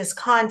have this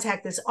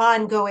contact, this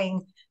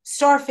ongoing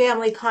star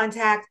family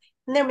contact,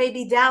 and there may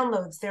be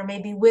downloads, there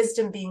may be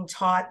wisdom being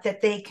taught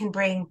that they can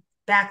bring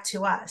back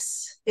to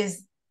us.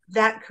 Is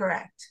that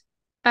correct?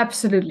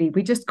 Absolutely.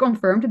 We just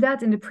confirmed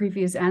that in the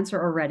previous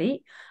answer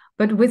already.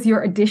 But with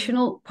your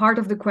additional part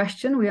of the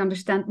question, we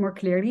understand more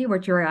clearly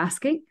what you're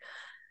asking.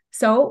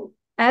 So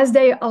as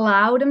they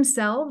allow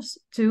themselves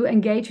to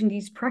engage in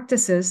these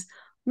practices,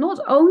 not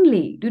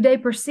only do they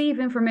perceive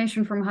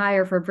information from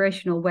higher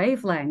vibrational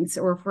wavelengths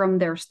or from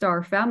their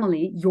star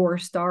family, your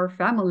star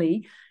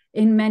family,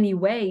 in many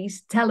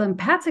ways,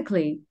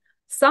 telepathically,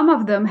 some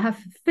of them have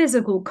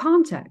physical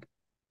contact.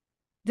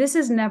 This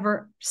is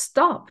never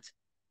stopped.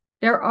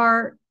 There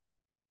are,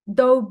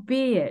 though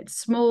be it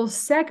small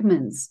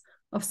segments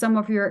of some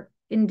of your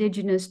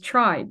indigenous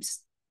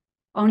tribes,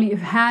 only a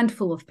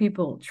handful of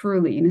people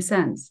truly, in a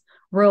sense,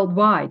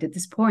 worldwide at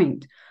this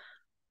point.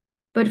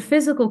 But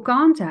physical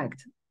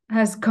contact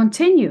has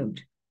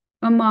continued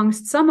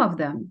amongst some of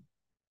them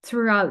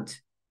throughout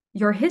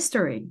your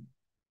history.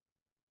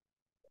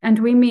 And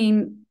we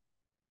mean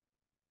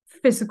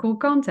physical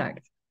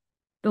contact,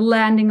 the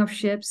landing of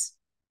ships,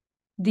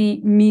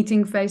 the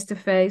meeting face to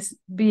face,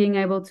 being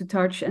able to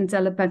touch and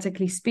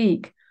telepathically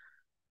speak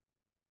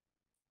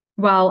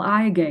while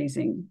eye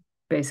gazing,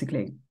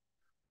 basically.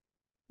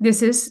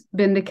 This has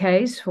been the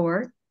case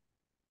for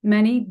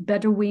many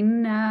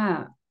Bedouin,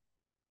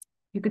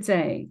 you could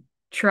say,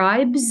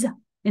 tribes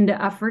in the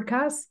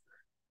Africas.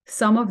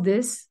 Some of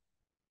this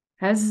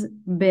has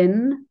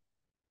been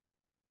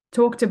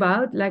talked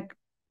about, like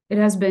it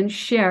has been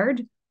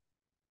shared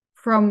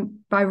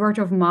by word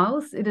of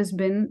mouth. It has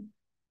been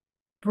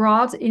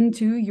brought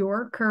into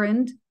your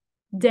current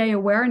day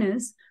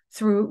awareness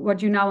through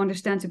what you now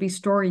understand to be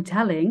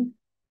storytelling.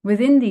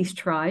 Within these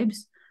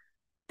tribes,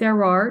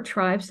 there are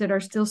tribes that are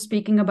still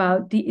speaking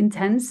about the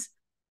intense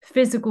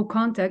physical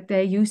contact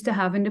they used to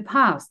have in the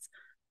past,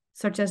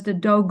 such as the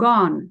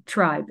Dogon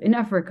tribe in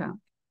Africa.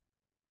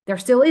 There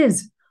still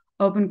is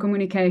open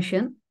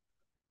communication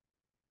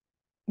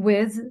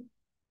with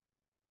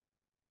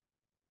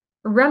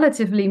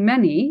relatively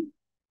many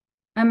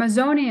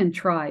Amazonian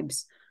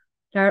tribes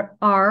that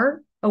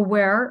are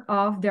aware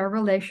of their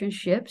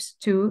relationships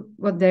to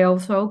what they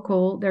also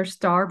call their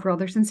star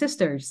brothers and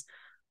sisters,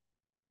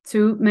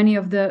 to many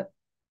of the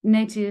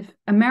Native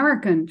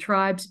American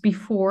tribes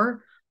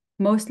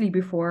mostly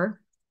before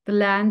the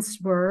lands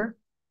were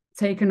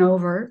taken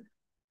over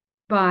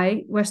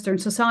by Western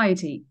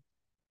society.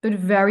 But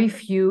very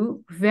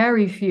few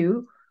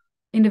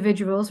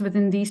individuals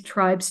within these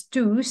tribes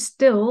too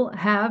still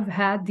have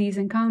had these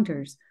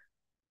encounters.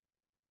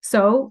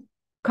 So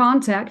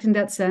contact in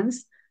that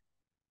sense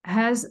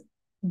has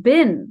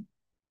been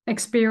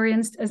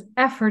experienced as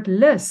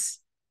effortless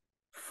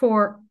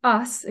for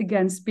us,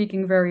 again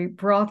speaking very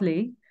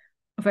broadly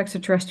of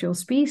extraterrestrial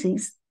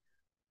species,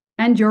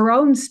 and your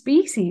own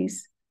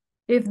species,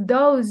 if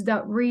those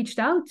that reached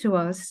out to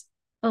us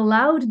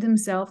allowed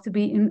themselves to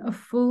be in a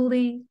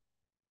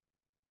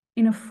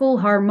full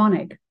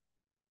harmonic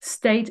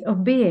state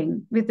of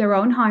being with their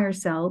own higher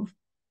self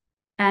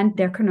and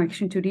their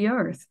connection to the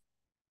earth.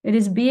 It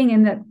is being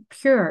in that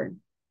pure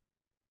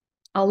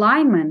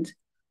alignment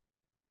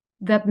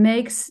that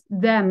makes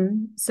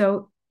them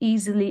so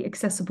easily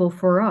accessible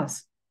for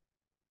us.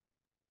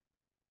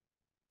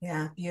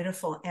 Yeah,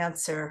 beautiful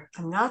answer.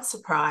 I'm not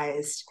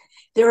surprised.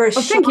 There are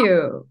thank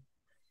you.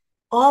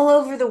 All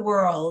over the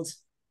world,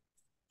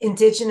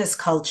 indigenous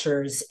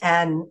cultures,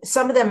 and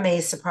some of them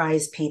may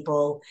surprise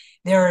people.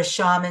 There are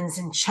shamans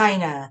in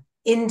China,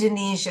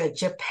 Indonesia,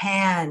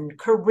 Japan,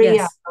 Korea,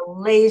 yes,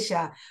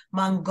 Malaysia,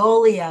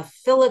 Mongolia,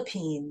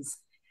 Philippines,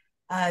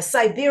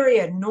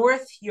 Siberia,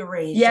 North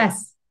Eurasia,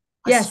 yes,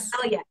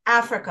 Australia, yes,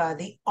 Africa,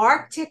 the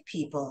Arctic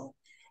people,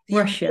 the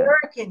Russia,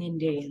 American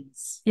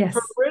Indians, yes,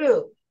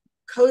 Peru,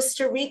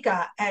 Costa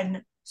Rica,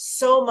 and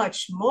so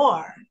much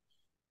more.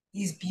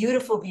 These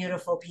beautiful,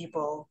 beautiful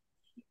people.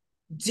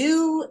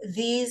 Do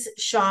these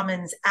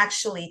shamans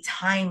actually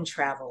time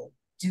travel?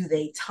 Do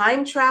they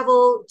time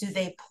travel? Do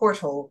they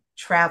portal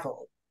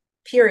travel?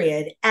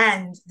 Period.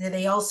 And do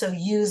they also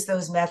use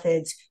those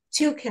methods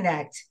to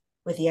connect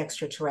with the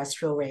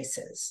extraterrestrial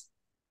races?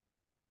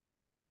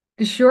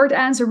 The short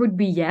answer would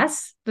be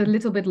yes. The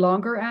little bit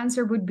longer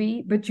answer would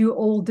be, but you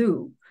all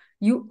do.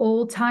 You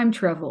all time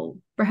travel.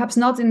 Perhaps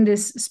not in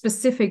this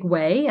specific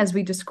way, as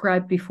we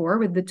described before,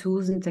 with the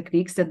tools and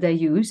techniques that they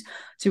use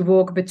to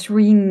walk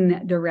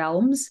between the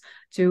realms,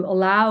 to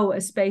allow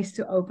a space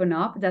to open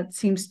up that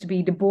seems to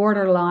be the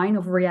borderline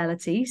of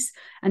realities,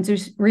 and to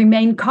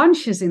remain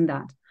conscious in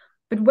that.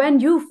 But when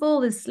you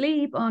fall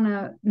asleep on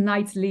a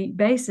nightly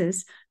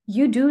basis,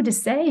 you do the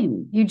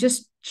same. You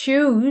just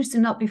choose to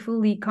not be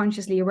fully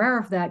consciously aware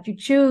of that. You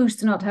choose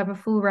to not have a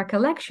full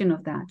recollection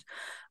of that.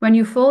 When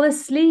you fall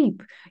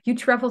asleep, you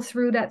travel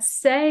through that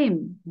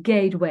same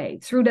gateway,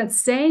 through that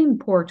same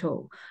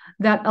portal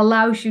that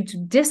allows you to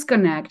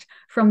disconnect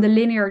from the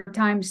linear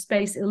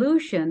time-space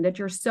illusion that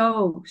you're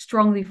so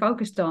strongly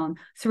focused on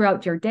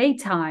throughout your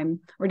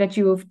daytime, or that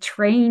you have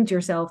trained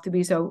yourself to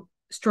be so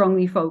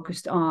strongly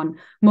focused on,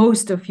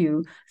 most of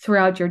you,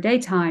 throughout your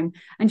daytime.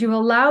 And you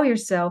allow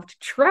yourself to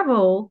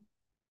travel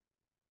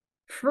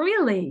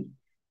freely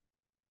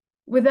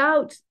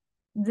without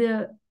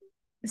the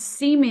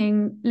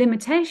seeming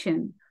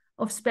limitation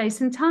of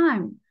space and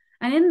time.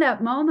 And in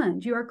that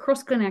moment, you are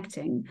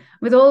cross-connecting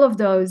with all of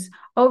those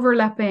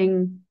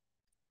overlapping,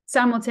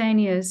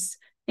 simultaneous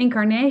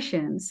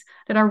incarnations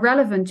that are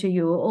relevant to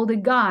you, all the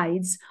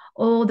guides,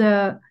 all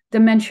the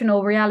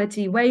dimensional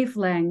reality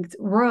wavelength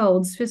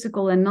worlds,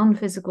 physical and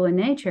non-physical in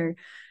nature,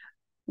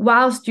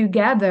 whilst you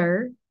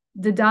gather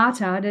the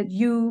data that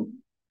you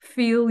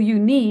feel you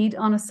need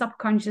on a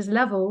subconscious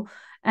level,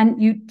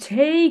 and you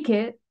take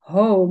it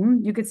home,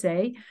 you could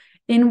say,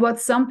 in what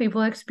some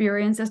people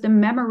experience as the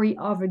memory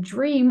of a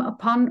dream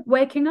upon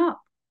waking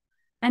up.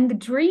 And the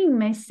dream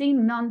may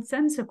seem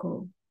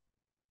nonsensical,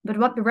 but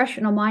what the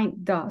rational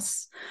mind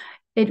does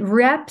It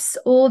wraps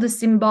all the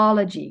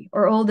symbology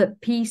or all the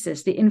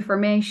pieces, the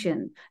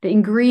information, the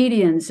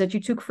ingredients that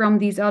you took from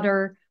these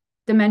other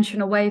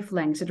dimensional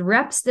wavelengths. It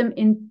wraps them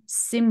in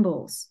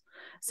symbols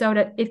so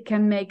that it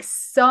can make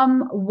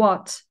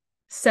somewhat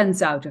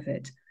sense out of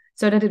it,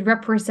 so that it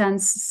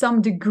represents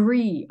some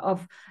degree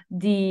of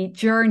the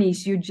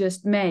journeys you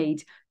just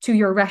made to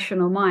your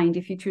rational mind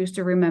if you choose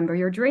to remember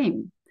your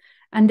dream.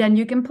 And then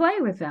you can play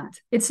with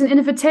that. It's an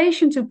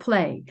invitation to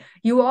play.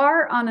 You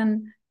are on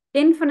an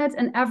infinite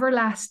and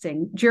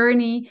everlasting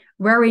journey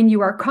wherein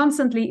you are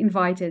constantly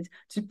invited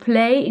to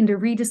play in the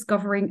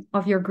rediscovering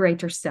of your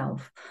greater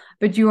self.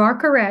 But you are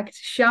correct,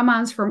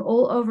 shamans from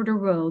all over the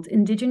world,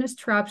 indigenous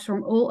tribes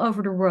from all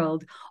over the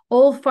world,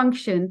 all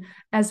function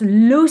as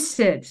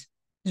lucid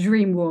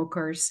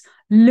dreamwalkers,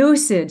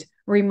 lucid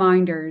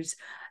reminders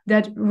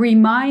that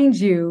remind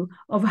you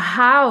of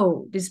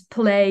how this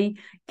play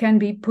can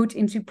be put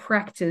into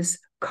practice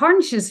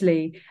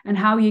consciously and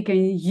how you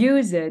can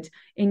use it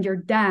in your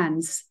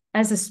dance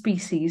as a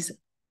species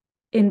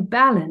in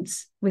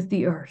balance with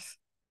the earth.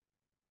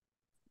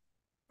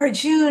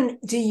 Arjun,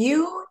 do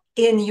you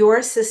in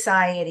your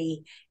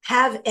society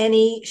have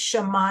any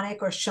shamanic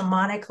or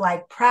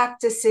shamanic-like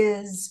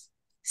practices,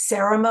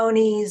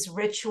 ceremonies,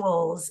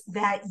 rituals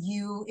that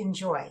you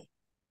enjoy?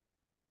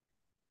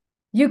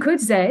 You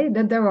could say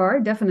that there are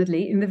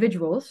definitely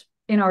individuals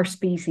in our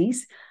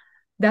species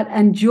that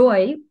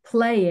enjoy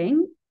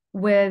playing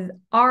with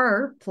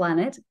our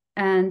planet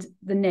and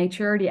the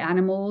nature, the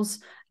animals,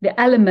 the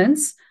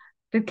elements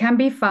that can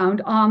be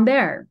found on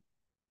there.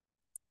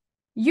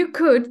 You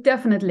could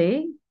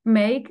definitely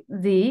make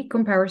the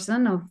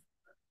comparison of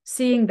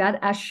seeing that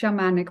as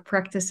shamanic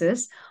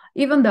practices,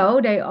 even though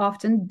they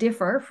often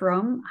differ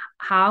from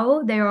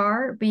how they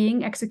are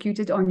being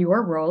executed on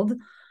your world.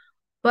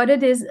 But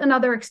it is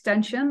another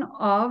extension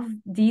of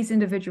these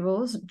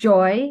individuals'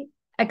 joy,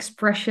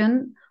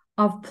 expression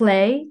of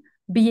play,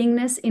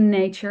 beingness in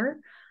nature.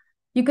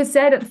 You could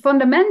say that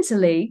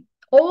fundamentally,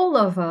 all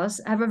of us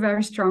have a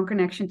very strong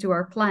connection to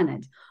our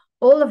planet.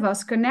 All of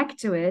us connect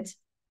to it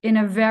in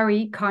a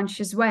very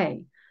conscious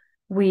way.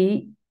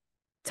 We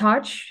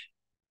touch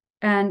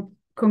and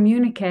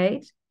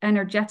communicate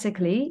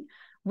energetically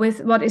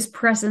with what is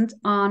present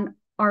on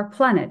our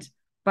planet.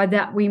 By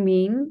that we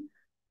mean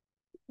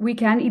we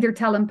can either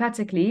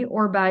telepathically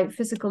or by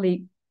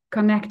physically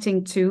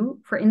connecting to,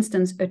 for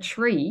instance, a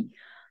tree,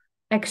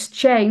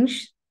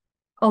 exchange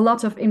a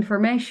lot of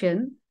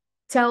information,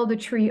 tell the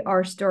tree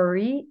our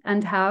story,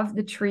 and have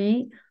the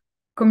tree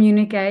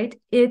communicate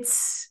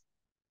its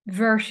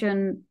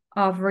version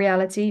of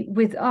reality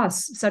with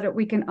us so that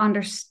we can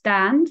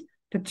understand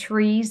the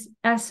tree's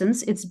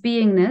essence, its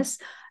beingness,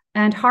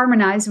 and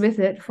harmonize with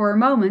it for a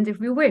moment if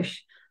we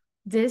wish.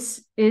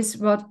 This is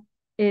what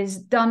is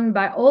done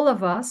by all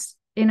of us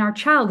in our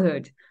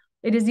childhood.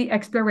 It is the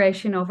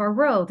exploration of our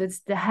world.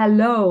 It's the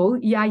hello,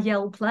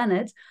 Yahyel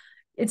planet.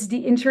 It's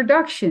the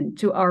introduction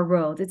to our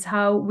world. It's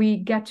how we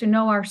get to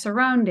know our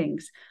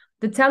surroundings.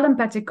 The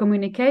telepathic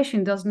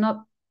communication does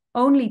not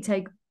only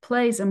take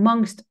place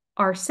amongst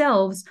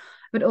ourselves,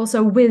 but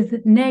also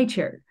with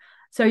nature.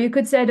 So you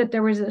could say that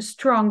there is a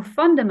strong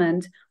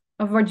fundament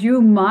of what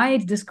you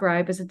might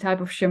describe as a type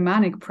of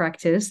shamanic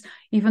practice,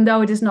 even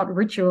though it is not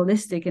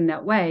ritualistic in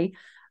that way.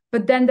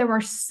 But then there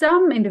are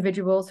some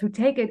individuals who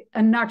take it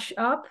a notch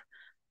up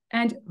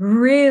and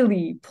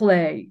really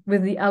play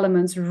with the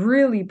elements,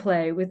 really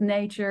play with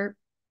nature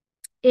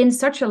in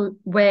such a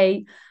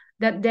way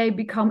that they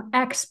become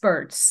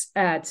experts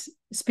at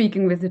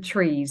speaking with the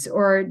trees,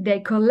 or they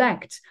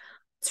collect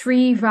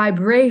tree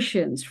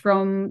vibrations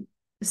from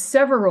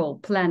several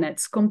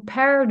planets,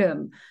 compare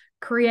them,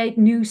 create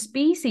new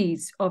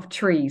species of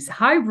trees,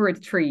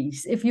 hybrid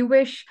trees, if you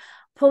wish,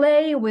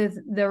 play with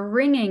the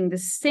ringing, the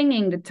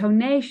singing, the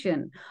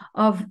tonation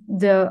of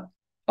the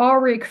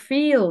auric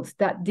field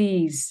that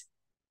these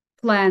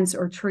plants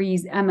or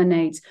trees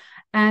emanate,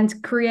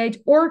 and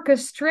create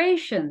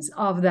orchestrations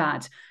of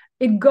that.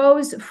 It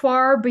goes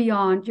far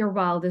beyond your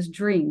wildest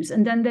dreams,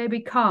 and then they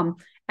become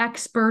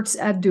experts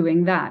at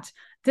doing that.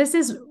 This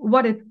is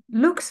what it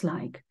looks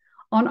like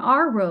on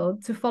our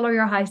world to follow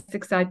your highest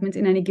excitement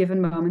in any given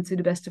moment to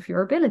the best of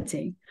your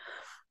ability,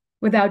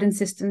 without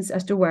insistence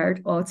as to where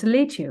it ought to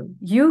lead you.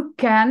 You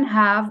can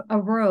have a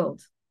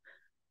world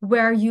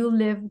where you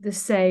live the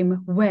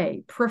same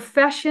way.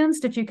 Professions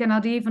that you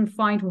cannot even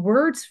find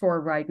words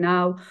for right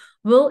now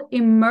will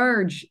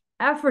emerge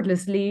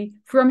effortlessly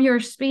from your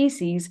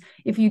species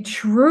if you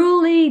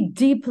truly,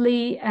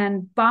 deeply,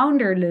 and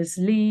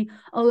boundarlessly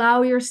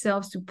allow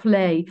yourselves to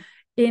play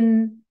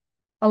in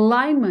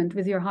alignment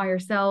with your higher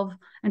self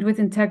and with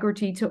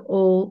integrity to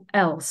all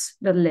else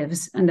that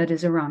lives and that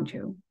is around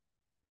you.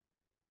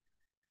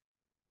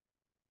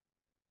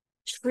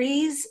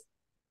 Trees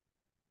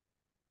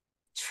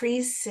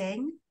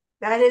sing.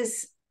 That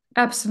is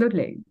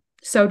absolutely.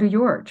 So do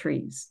your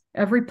trees.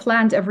 Every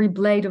plant, every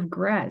blade of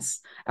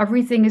grass,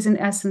 everything is in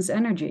essence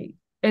energy.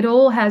 It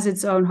all has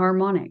its own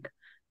harmonic.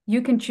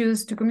 You can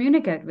choose to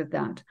communicate with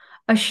that.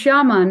 A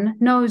shaman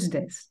knows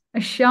this. A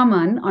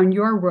shaman on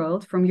your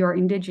world from your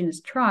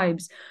indigenous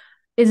tribes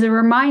is a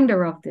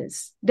reminder of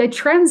this. They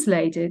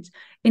translate it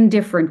in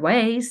different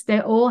ways. They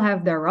all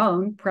have their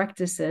own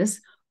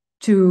practices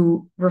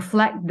to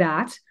reflect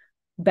that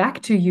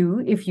back to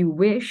you if you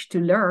wish to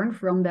learn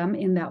from them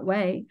in that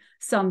way.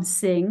 Some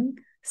sing,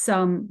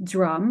 some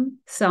drum,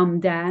 some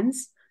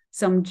dance,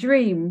 some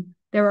dream.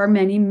 There are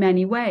many,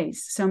 many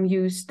ways. Some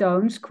use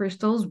stones,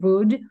 crystals,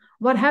 wood,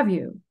 what have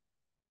you.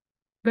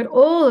 But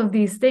all of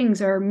these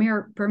things are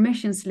mere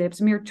permission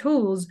slips, mere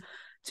tools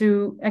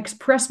to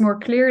express more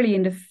clearly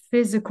in the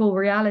physical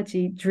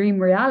reality, dream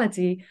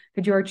reality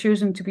that you are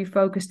choosing to be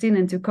focused in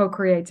and to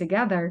co-create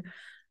together,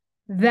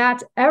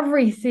 that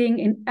everything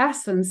in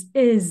essence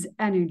is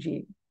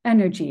energy,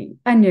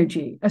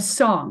 a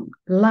song,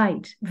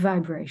 light,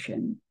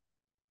 vibration.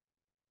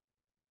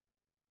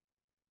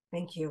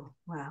 Thank you.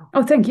 Wow.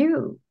 Oh, thank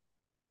you.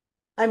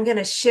 I'm going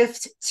to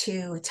shift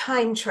to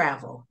time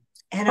travel.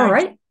 And all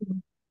right.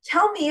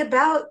 Tell me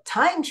about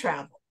time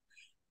travel.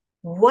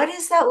 What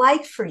is that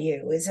like for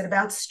you? Is it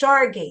about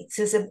stargates?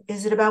 Is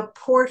it about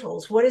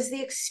portals? What is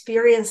the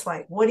experience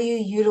like? What do you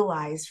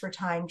utilize for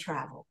time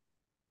travel?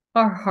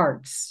 Our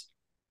hearts.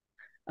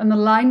 An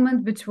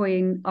alignment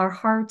between our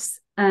hearts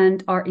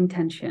and our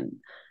intention.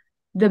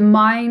 The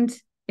mind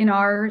in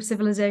our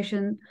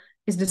civilization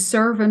is the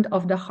servant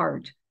of the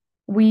heart.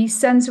 We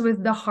sense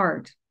with the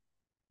heart.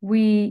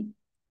 We,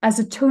 as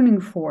a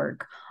tuning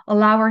fork,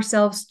 allow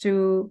ourselves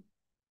to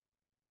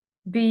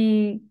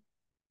be,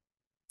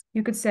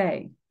 you could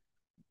say,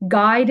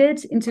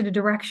 guided into the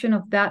direction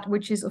of that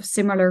which is of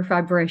similar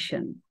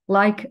vibration,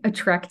 like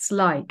attracts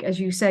like, as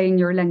you say in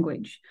your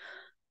language.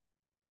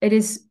 It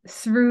is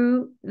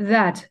through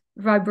that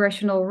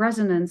vibrational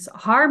resonance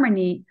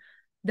harmony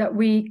that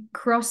we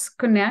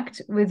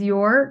cross-connect with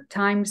your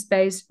time,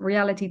 space,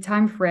 reality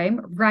time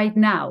frame right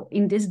now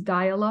in this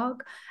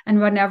dialogue and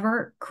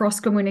whenever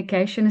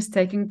cross-communication is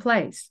taking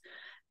place.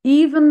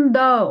 Even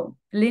though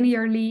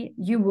linearly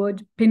you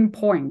would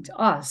pinpoint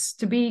us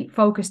to be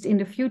focused in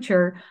the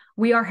future,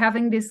 we are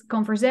having this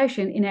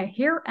conversation in a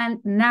here and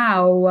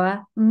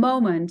now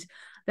moment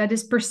that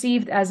is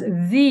perceived as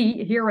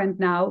the here and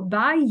now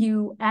by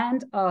you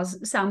and us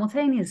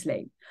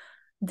simultaneously.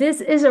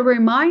 This is a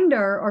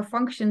reminder or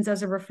functions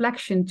as a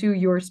reflection to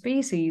your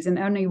species, and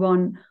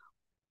anyone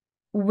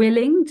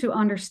willing to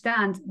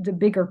understand the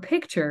bigger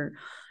picture,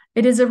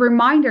 it is a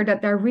reminder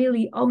that there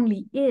really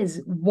only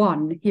is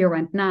one here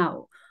and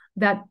now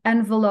that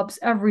envelopes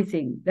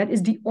everything, that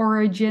is the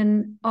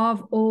origin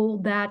of all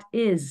that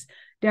is.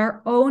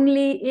 There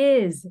only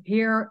is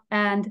here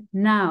and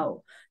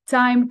now.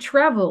 Time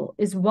travel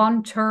is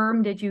one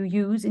term that you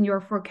use in your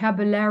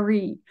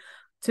vocabulary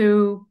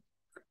to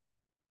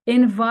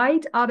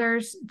invite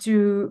others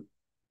to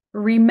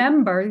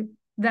remember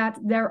that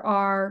there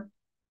are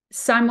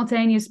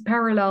simultaneous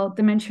parallel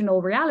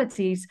dimensional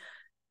realities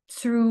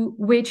through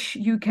which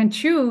you can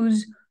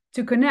choose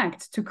to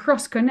connect, to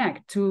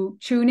cross-connect, to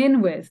tune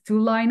in with, to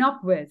line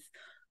up with.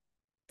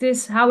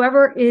 This,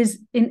 however, is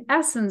in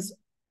essence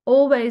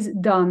always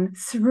done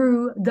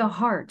through the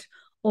heart,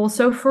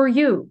 also for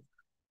you.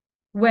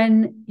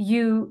 When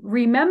you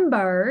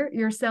remember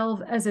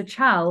yourself as a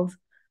child,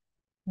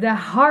 the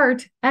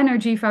heart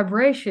energy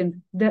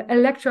vibration, the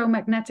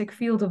electromagnetic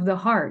field of the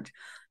heart,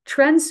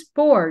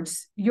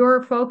 transports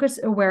your focus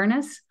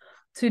awareness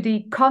to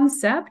the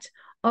concept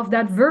of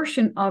that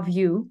version of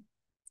you,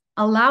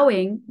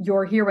 allowing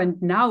your here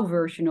and now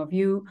version of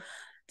you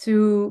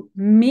to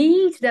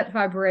meet that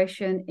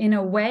vibration in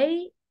a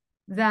way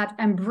that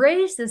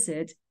embraces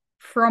it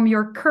from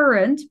your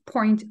current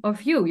point of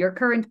view, your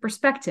current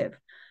perspective.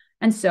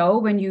 And so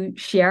when you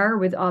share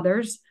with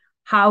others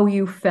how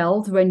you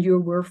felt when you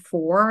were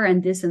 4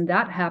 and this and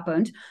that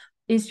happened,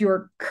 is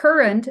your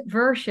current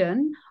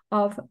version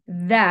of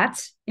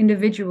that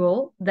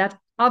individual, that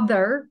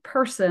other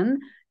person,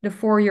 the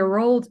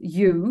 4-year-old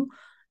you,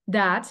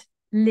 that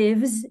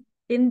lives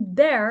in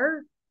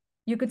their,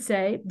 you could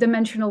say,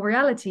 dimensional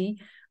reality,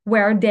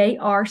 where they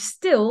are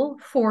still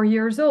 4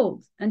 years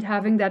old and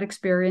having that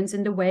experience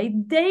in the way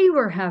they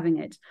were having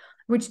it,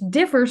 which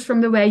differs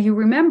from the way you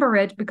remember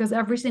it, because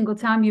every single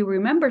time you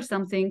remember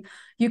something,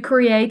 you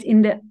create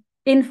in the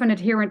infinite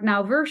here and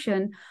now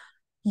version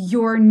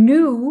your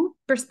new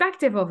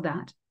perspective of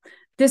that.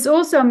 This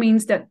also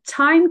means that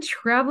time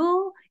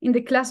travel in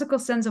the classical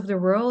sense of the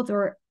world,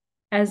 or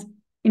as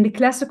in the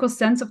classical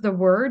sense of the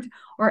word,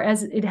 or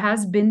as it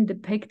has been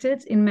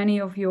depicted in many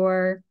of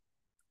your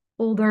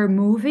older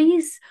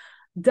movies,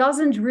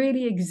 doesn't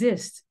really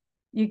exist.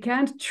 You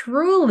can't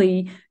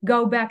truly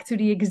go back to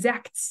the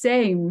exact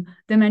same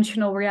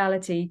dimensional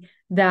reality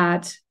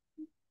that,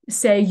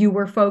 say, you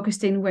were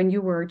focused in when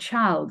you were a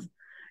child.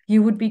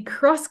 You would be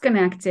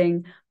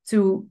cross-connecting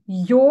to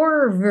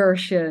your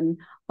version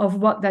of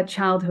what that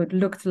childhood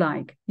looked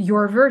like,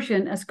 your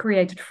version as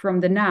created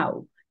from the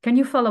now. Can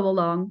you follow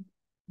along?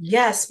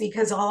 Yes,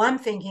 because all I'm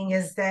thinking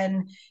is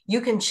then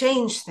you can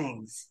change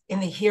things in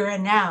the here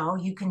and now.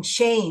 You can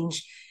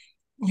change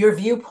your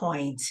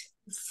viewpoint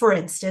for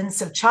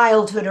instance, of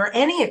childhood or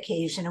any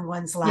occasion in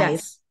one's life.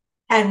 Yes.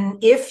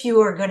 And if you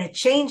are going to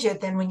change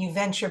it, then when you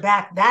venture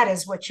back, that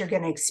is what you're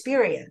going to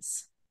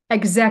experience.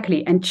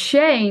 Exactly. And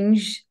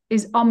change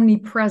is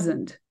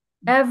omnipresent.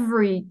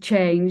 Every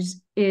change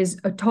is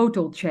a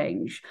total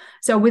change.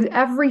 So with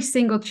every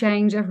single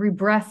change, every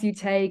breath you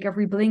take,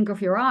 every blink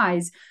of your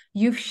eyes,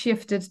 you've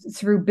shifted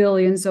through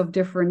billions of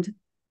different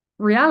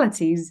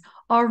realities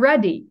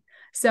already.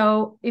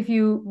 So if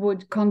you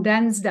would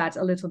condense that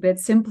a little bit,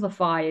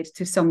 simplify it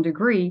to some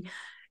degree,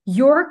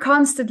 you're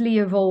constantly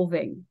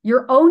evolving.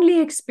 You're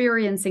only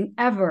experiencing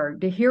ever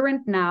the here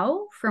and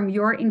now from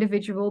your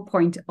individual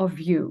point of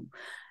view.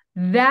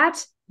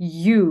 That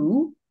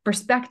you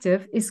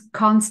perspective is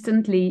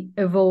constantly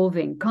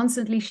evolving,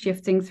 constantly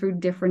shifting through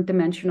different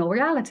dimensional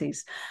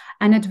realities.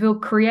 And it will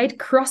create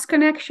cross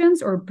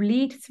connections or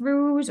bleed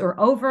throughs or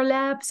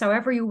overlaps,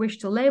 however you wish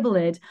to label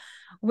it,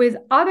 with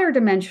other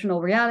dimensional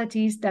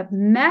realities that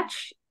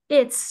match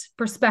its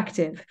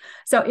perspective.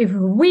 So if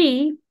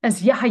we,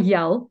 as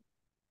Yahyel,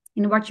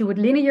 in what you would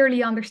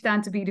linearly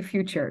understand to be the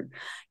future,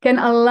 can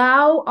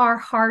allow our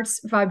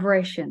heart's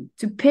vibration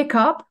to pick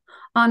up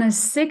on a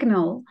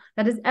signal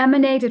that is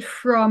emanated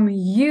from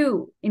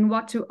you in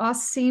what to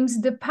us seems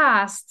the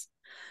past,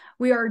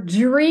 we are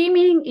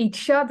dreaming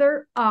each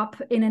other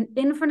up in an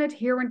infinite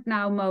here and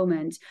now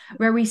moment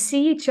where we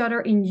see each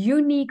other in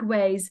unique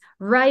ways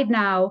right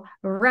now,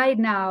 right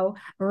now,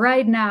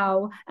 right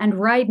now, and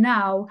right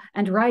now,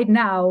 and right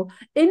now,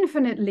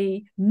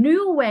 infinitely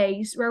new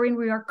ways wherein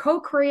we are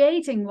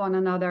co-creating one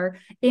another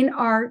in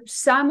our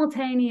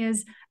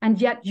simultaneous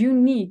and yet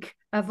unique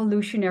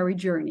evolutionary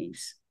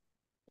journeys.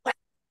 It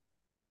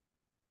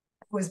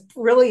was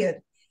brilliant.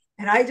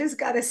 And I just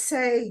got to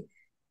say,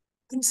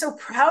 I'm so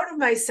proud of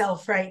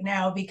myself right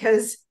now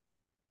because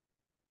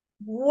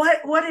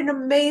what an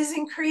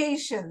amazing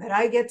creation that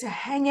I get to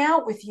hang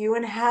out with you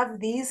and have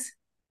these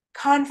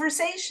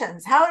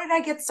conversations. How did I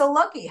get so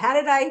lucky? How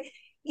did I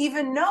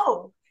even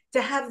know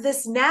to have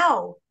this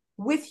now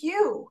with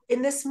you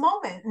in this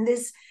moment, in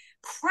this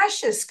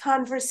precious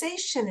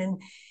conversation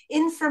and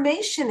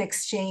information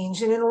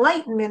exchange and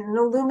enlightenment and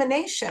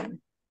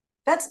illumination?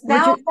 That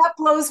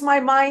blows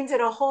my mind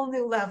at a whole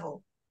new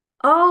level.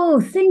 Oh,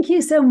 thank you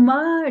so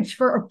much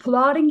for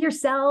applauding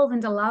yourself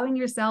and allowing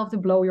yourself to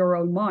blow your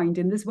own mind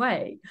in this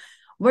way.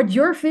 What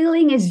you're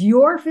feeling is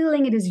your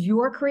feeling. It is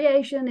your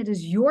creation. It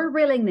is your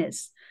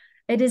willingness.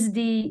 It is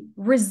the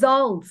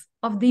result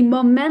of the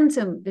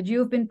momentum that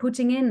you've been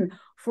putting in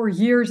for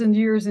years and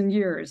years and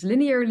years.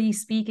 Linearly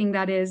speaking,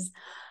 that is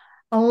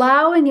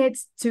allowing it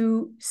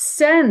to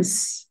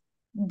sense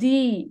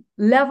the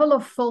level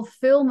of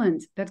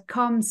fulfillment that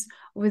comes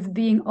with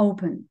being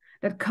open,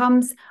 that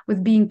comes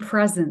with being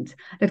present,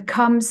 that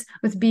comes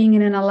with being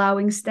in an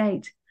allowing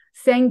state.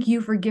 Thank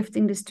you for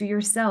gifting this to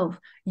yourself.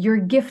 You're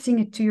gifting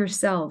it to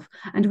yourself.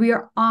 And we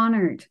are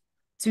honored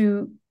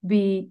to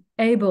be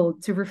able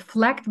to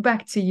reflect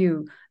back to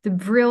you the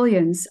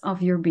brilliance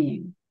of your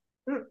being.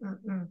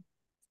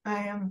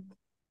 I am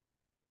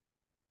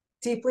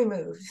deeply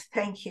moved.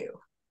 Thank you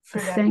for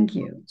that. Thank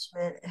you.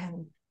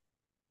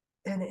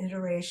 And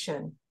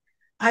iteration.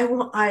 I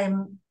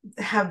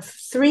have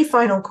three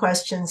final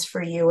questions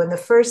for you. And the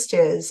first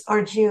is,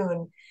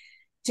 Arjun,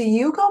 do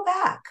you go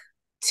back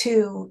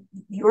to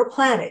your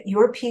planet,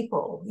 your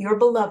people, your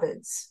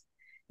beloveds,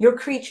 your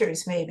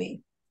creatures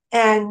maybe,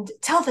 and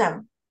tell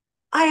them,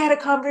 I had a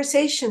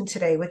conversation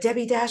today with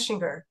Debbi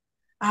Dachinger.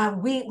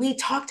 We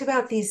talked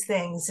about these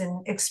things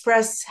and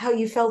express how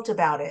you felt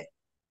about it?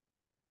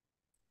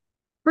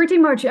 Pretty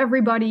much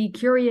everybody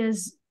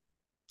curious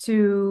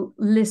to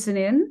listen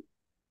in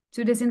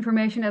to this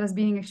information that is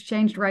being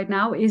exchanged right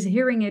now is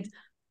hearing it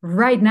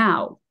right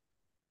now.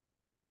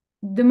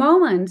 The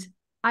moment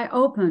I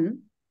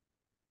open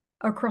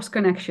a cross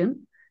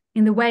connection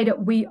in the way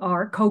that we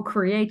are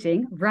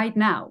co-creating right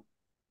now,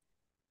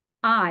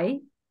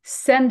 I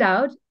send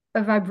out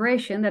a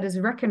vibration that is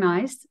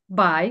recognized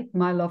by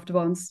my loved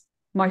ones,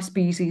 my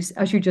species,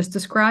 as you just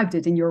described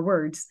it in your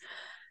words,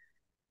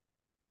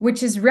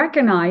 which is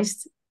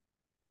recognized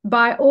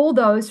by all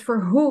those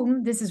for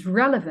whom this is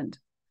relevant.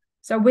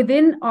 So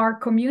within our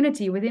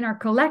community, within our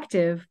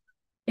collective,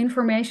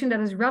 information that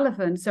is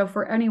relevant, so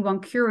for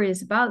anyone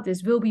curious about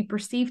this, will be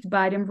perceived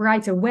by them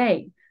right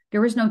away.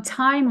 There is no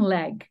time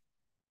lag.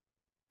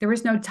 There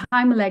is no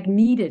time lag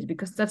needed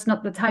because that's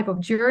not the type of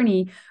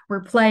journey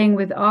we're playing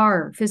with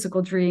our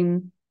physical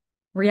dream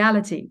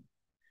reality.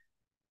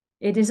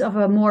 It is of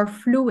a more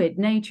fluid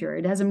nature.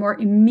 It has a more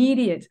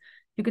immediate,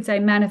 you could say,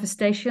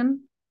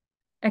 manifestation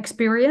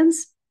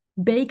experience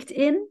baked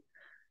in.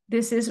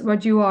 This is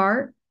what you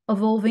are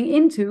evolving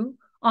into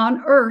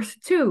on Earth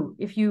too,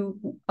 if you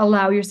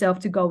allow yourself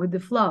to go with the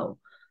flow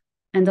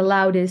and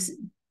allow this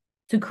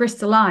to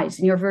crystallize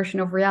in your version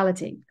of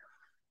reality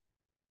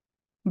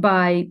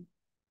by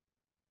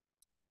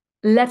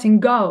letting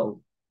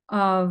go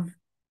of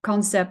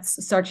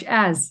concepts such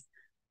as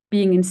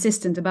being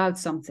insistent about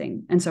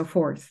something and so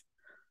forth,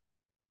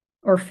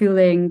 or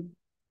feeling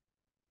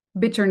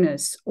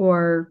bitterness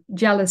or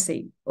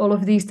jealousy. All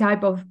of these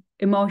type of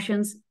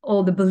emotions,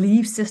 all the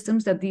belief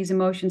systems that these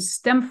emotions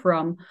stem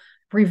from,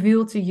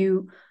 reveal to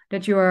you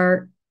that you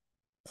are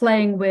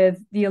playing with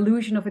the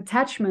illusion of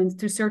attachment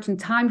to certain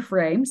time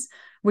frames,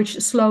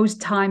 which slows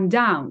time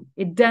down.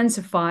 It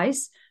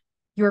densifies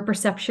your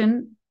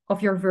perception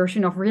of your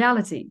version of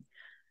reality.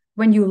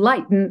 When you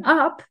lighten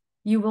up,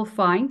 you will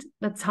find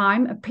that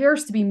time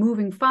appears to be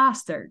moving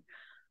faster.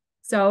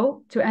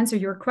 So, to answer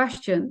your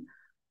question,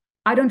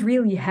 I don't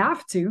really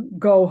have to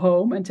go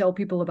home and tell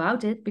people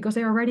about it because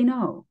they already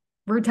know.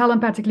 We're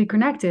telepathically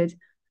connected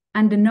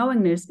and the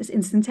knowingness is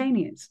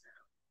instantaneous.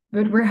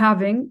 But we're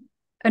having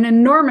an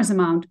enormous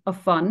amount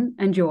of fun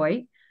and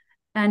joy,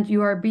 and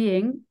you are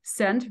being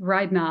sent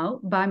right now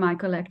by my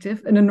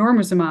collective an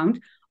enormous amount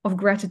of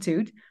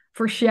gratitude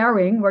for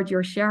sharing what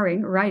you're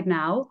sharing right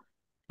now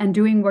and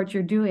doing what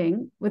you're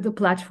doing with the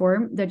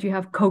platform that you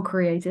have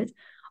co-created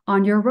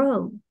on your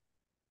role.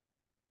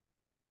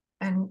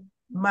 And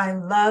my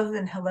love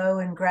and hello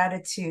and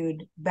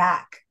gratitude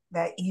back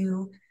that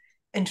you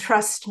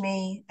entrust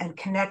me and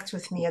connect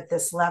with me at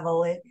this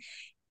level.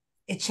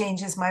 It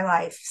changes my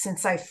life.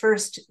 Since I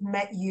first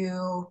met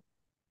you,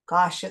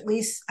 gosh, at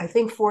least I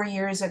think 4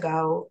 years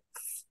ago,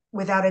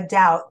 without a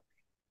doubt,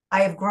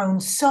 I have grown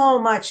so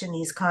much in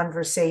these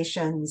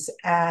conversations.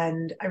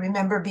 And I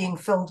remember being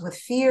filled with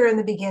fear in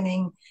the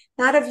beginning,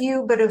 not of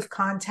you, but of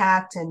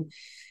contact and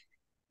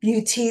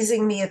you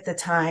teasing me at the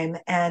time.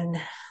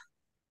 And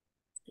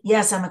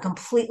yes, I'm a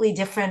completely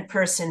different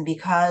person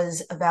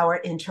because of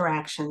our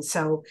interaction.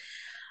 So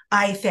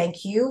I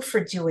thank you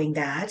for doing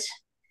that.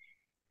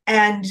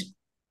 And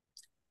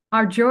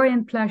our joy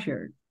and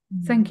pleasure.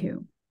 Thank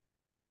you.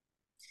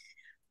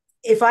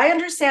 If I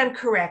understand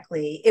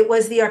correctly, it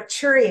was the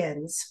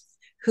Arcturians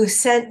who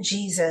sent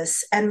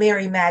Jesus and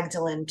Mary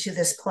Magdalene to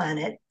this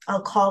planet.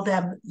 I'll call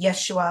them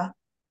Yeshua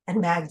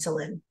and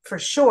Magdalene for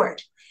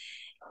short.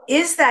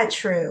 Is that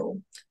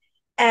true?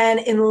 And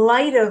in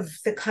light of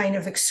the kind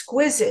of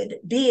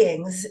exquisite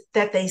beings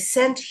that they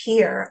sent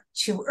here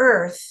to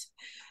Earth,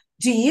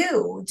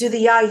 do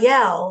the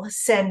Yahyel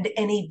send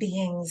any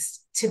beings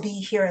to be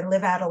here and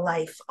live out a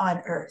life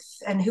on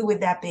Earth? And who would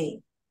that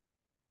be?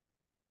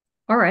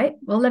 All right.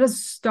 Well, let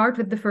us start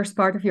with the first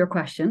part of your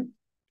question.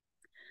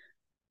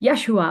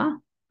 Yeshua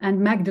and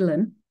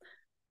Magdalene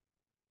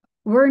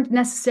weren't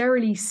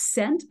necessarily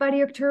sent by the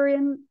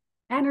Arcturian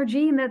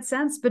energy in that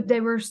sense, but they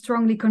were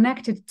strongly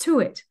connected to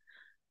it.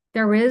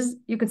 There is,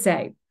 you could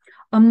say,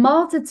 a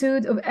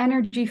multitude of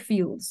energy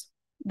fields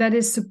that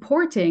is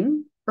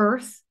supporting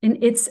Earth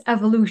in its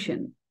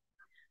evolution.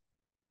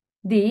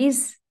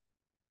 These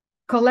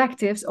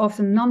collectives,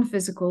 often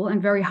non-physical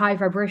and very high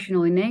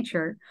vibrational in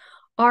nature,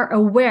 are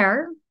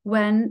aware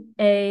when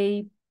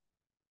a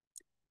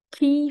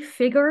key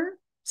figure,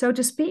 so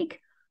to speak,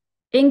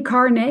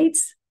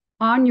 incarnates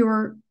on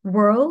your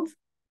world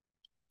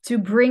to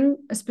bring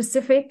a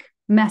specific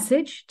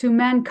message to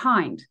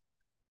mankind.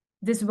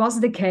 This was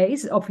the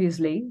case,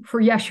 obviously,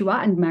 for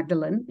Yeshua and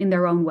Magdalene in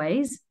their own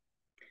ways,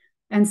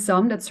 and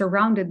some that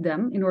surrounded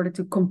them in order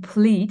to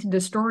complete the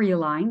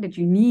storyline that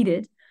you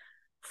needed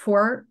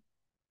for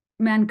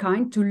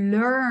mankind to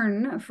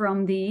learn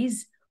from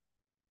these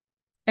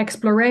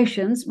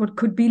explorations what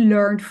could be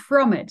learned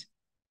from it.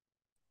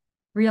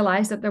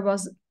 Realize that there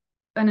was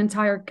an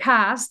entire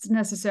cast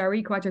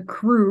necessary, quite a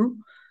crew,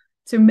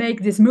 to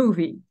make this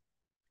movie,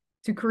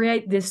 to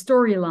create this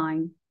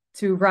storyline,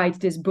 to write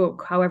this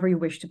book, however you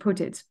wish to put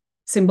it,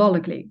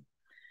 symbolically.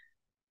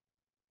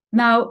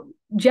 Now,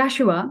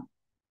 Joshua,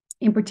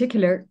 in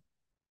particular,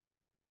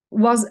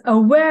 was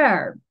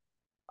aware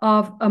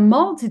of a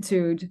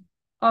multitude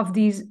of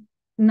these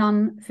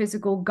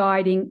non-physical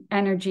guiding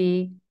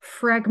energy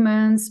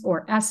fragments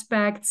or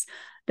aspects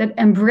that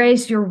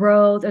embrace your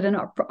world and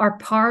are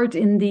part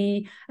in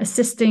the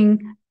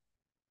assisting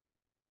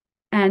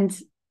and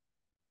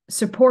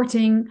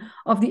supporting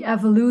of the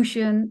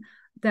evolution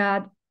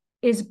that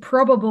is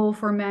probable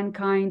for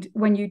mankind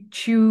when you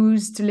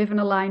choose to live in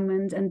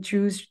alignment and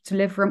choose to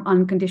live from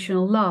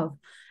unconditional love,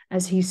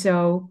 as he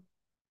so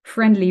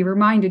friendly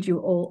reminded you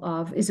all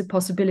of, is a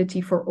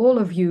possibility for all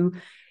of you.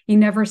 He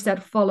never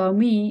said, follow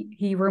me.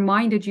 He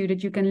reminded you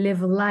that you can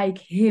live like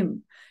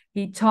him.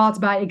 He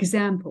taught by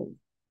example,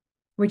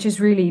 which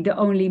is really the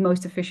only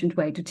most efficient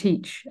way to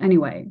teach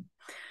anyway.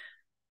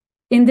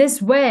 In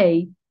this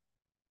way,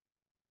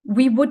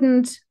 we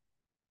wouldn't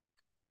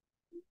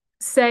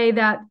say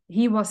that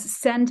he was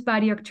sent by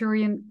the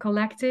Arcturian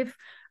collective,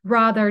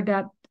 rather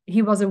that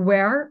he was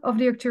aware of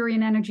the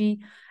Arcturian energy,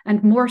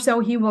 and more so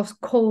he was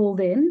called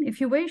in,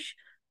 if you wish,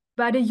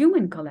 by the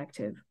human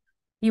collective.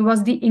 He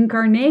was the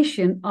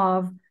incarnation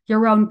of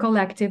your own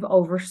collective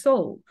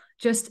oversoul,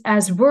 just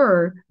as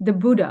were the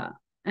Buddha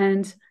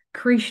and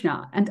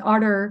Krishna and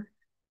other,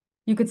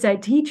 you could say,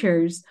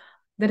 teachers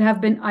that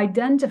have been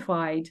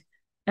identified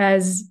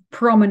as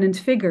prominent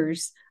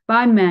figures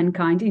by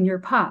mankind in your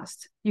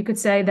past. You could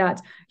say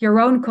that your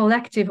own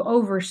collective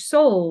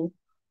oversoul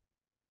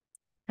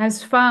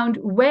has found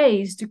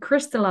ways to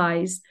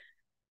crystallize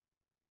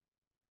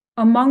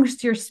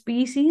amongst your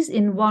species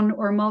in one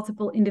or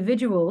multiple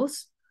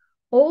individuals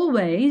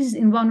always,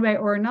 in one way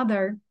or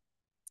another,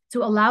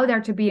 to allow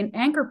there to be an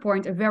anchor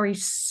point, a very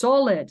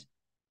solid,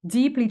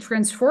 deeply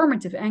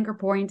transformative anchor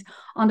point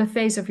on the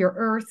face of your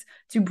earth,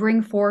 to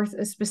bring forth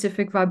a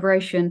specific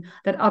vibration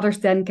that others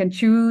then can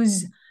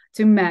choose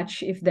to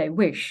match if they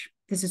wish.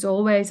 This is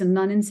always a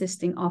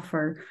non-insisting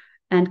offer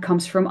and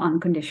comes from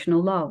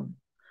unconditional love.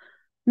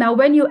 Now,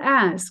 when you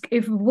ask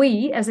if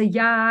we as a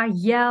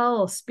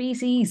Yahyel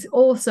species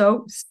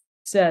also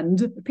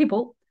send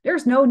people,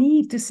 there's no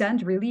need to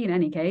send really in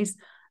any case,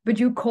 but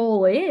you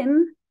call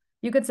in,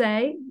 you could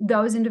say,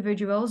 those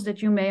individuals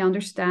that you may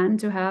understand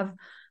to have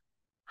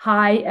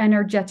high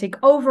energetic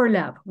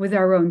overlap with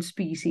our own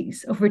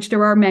species, of which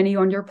there are many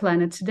on your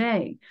planet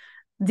today.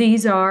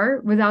 These are,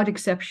 without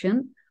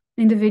exception,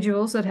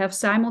 individuals that have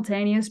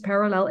simultaneous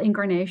parallel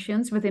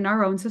incarnations within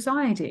our own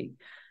society.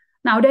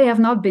 Now, they have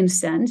not been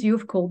sent,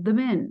 you've called them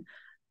in.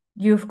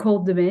 You've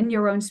called them in,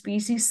 your own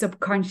species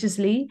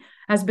subconsciously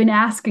has been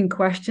asking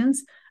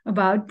questions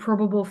about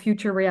probable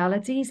future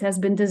realities, has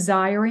been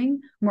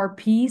desiring more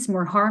peace,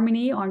 more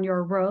harmony on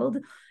your world.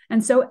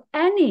 And so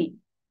any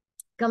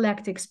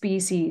galactic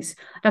species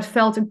that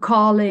felt a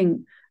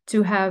calling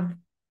to have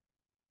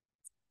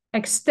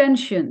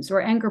extensions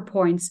or anchor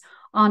points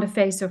on the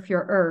face of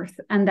your earth,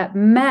 and that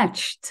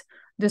matched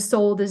the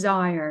soul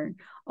desire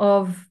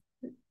of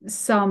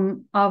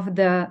some of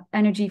the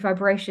energy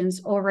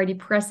vibrations already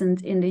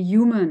present in the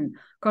human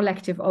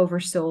collective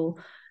oversoul,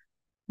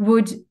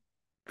 would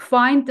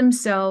find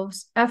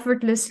themselves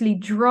effortlessly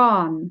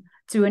drawn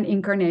to an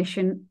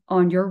incarnation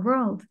on your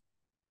world.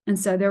 And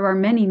so there are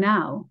many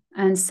now,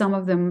 and some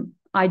of them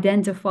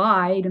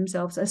identify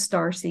themselves as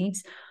starseeds.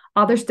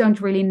 Others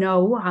don't really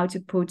know how to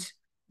put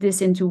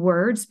this into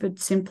words, but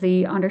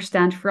simply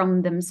understand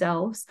from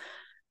themselves,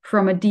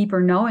 from a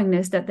deeper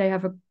knowingness, that they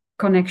have a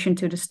connection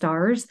to the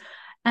stars.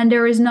 And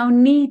there is no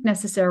need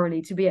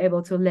necessarily to be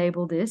able to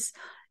label this,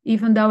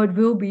 even though it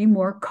will be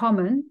more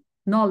common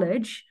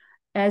knowledge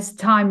as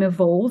time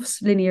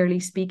evolves,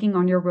 linearly speaking,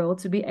 on your world,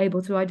 to be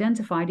able to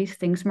identify these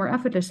things more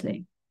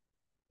effortlessly.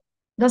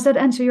 Does that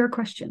answer your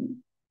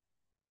question?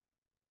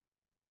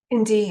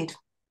 Indeed,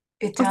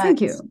 it does. Oh,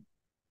 thank you.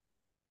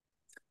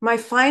 My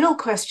final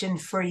question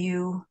for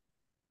you,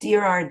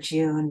 dear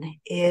Arjun,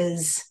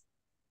 is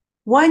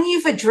one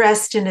you've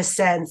addressed in a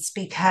sense,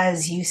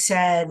 because you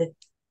said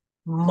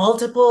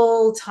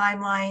multiple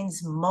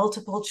timelines,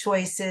 multiple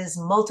choices,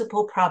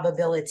 multiple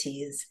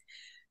probabilities.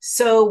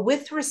 So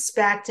with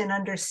respect and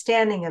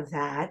understanding of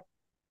that,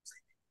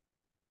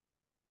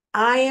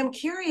 I am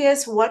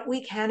curious what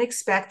we can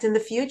expect in the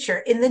future,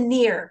 in the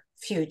near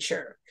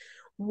future.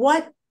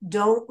 What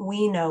don't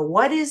we know?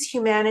 What is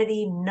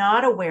humanity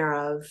not aware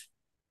of?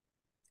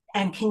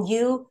 And can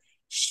you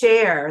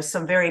share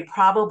some very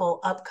probable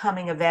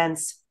upcoming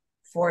events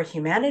for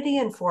humanity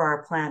and for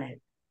our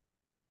planet?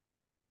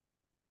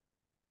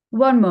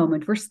 One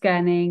moment, we're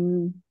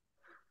scanning.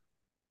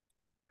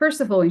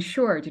 First of all, in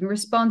short, in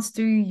response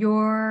to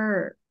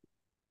your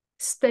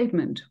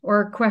statement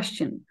or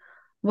question,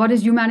 what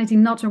is humanity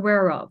not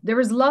aware of? There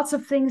is lots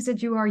of things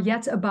that you are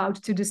yet about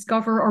to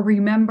discover or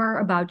remember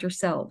about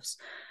yourselves.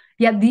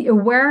 Yet the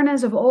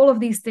awareness of all of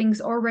these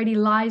things already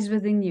lies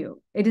within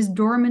you. It is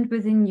dormant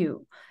within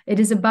you. It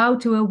is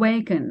about to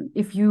awaken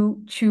if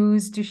you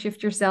choose to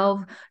shift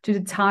yourself to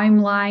the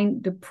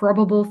timeline, the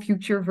probable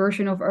future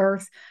version of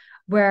Earth,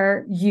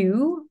 where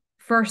you,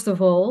 first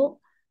of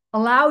all,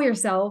 allow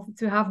yourself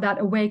to have that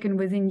awaken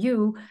within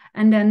you,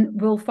 and then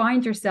will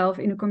find yourself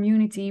in a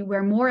community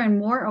where more and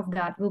more of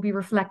that will be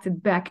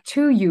reflected back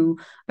to you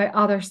by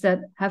others that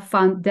have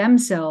found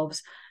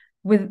themselves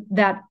with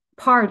that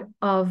part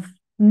of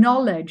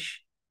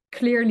knowledge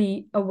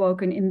clearly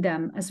awoken in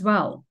them as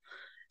well.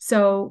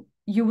 So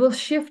you will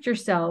shift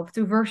yourself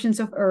to versions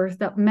of Earth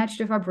that match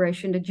the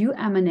vibration that you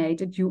emanate,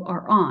 that you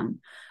are on.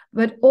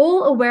 But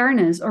all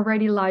awareness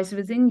already lies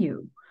within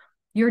you.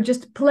 You're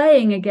just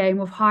playing a game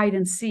of hide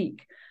and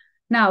seek.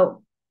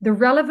 Now, the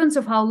relevance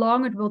of how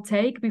long it will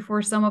take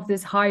before some of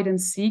this hide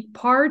and seek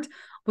part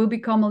will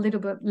become a little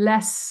bit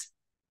less,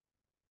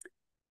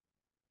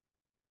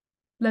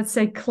 let's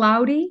say,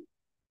 cloudy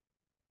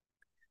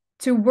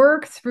to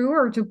work through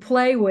or to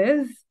play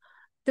with,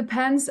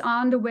 depends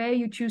on the way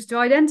you choose to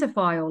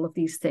identify all of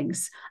these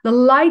things.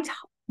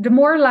 The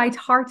more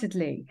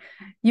lightheartedly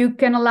you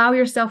can allow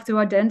yourself to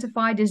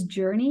identify this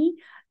journey,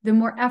 the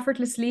more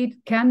effortlessly it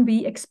can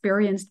be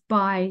experienced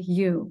by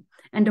you.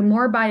 And the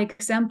more by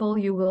example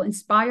you will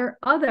inspire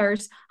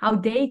others how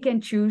they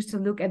can choose to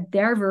look at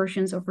their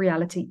versions of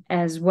reality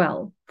as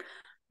well.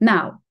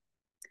 Now,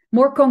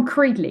 more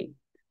concretely,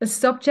 a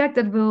subject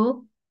that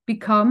will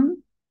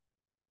become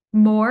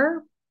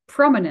more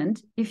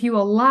prominent if you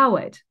allow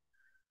it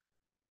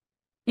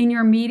in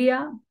your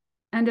media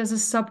and as a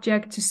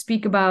subject to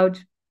speak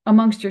about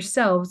amongst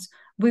yourselves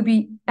will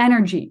be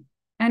energy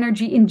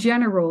in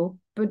general,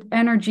 but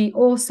energy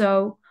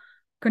also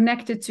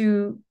connected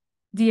to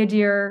the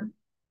idea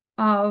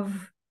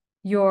of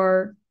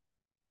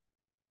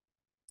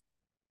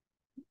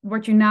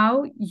what you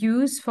now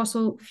use,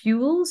 fossil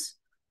fuels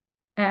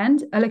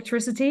and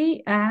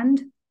electricity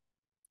and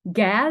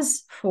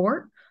gas,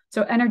 4.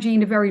 So energy in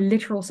the very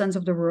literal sense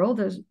of the world,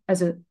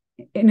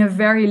 in a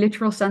very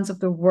literal sense of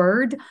the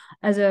word,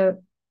 as a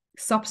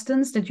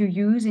substance that you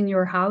use in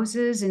your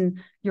houses,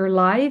 in your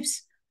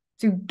lives,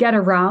 to get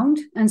around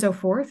and so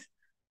forth.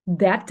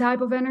 That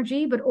type of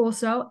energy, but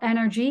also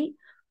energy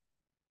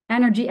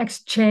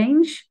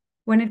exchange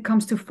when it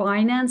comes to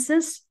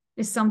finances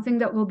is something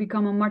that will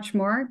become a much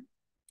more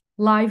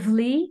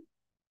lively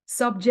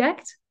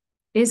subject,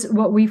 is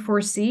what we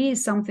foresee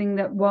is something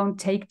that won't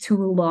take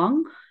too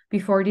long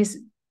before this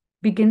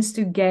begins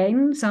to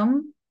gain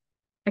some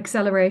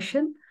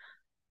acceleration.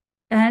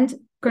 And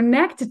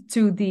connected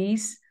to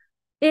these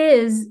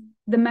is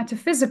the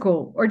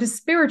metaphysical or the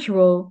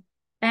spiritual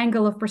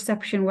angle of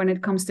perception when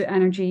it comes to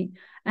energy.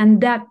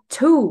 And that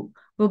too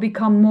will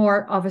become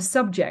more of a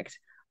subject,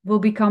 will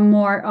become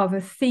more of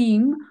a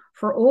theme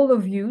for all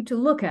of you to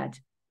look at.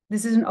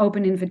 This is an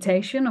open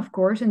invitation, of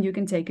course, and you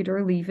can take it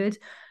or leave it.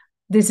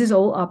 This is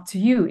all up to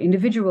you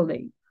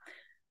individually.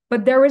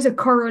 But there is a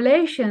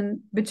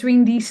correlation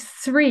between these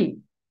three,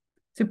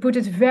 to put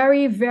it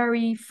very,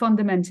 very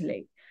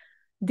fundamentally.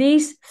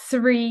 These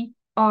three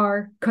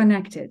are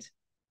connected.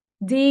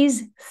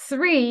 These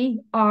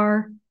three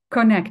are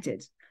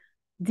connected.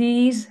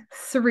 These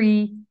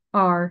three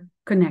are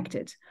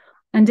connected.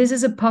 And this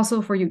is a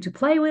puzzle for you to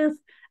play with,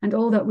 and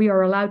all that we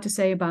are allowed to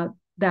say about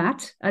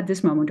that at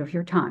this moment of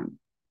your time.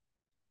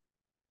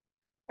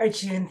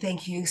 Arjun,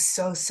 thank you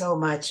so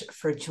much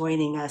for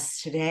joining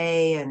us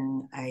today.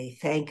 And I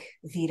thank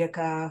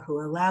Wieteke, who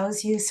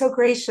allows you so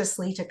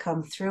graciously to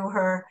come through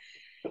her.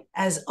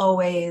 As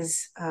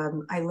always,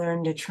 I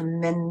learned a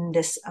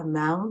tremendous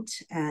amount,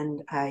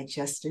 and I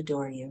just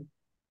adore you.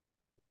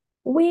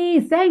 We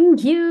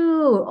thank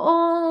you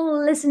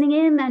all listening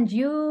in, and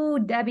you,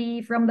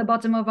 Debbi, from the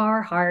bottom of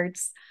our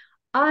hearts,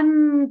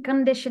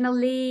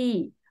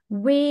 unconditionally.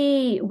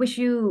 We wish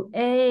you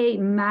a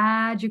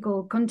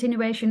magical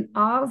continuation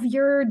of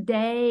your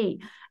day,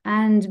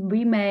 and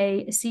we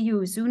may see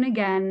you soon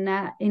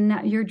again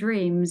in your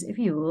dreams if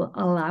you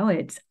allow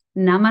it.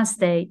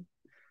 Namaste.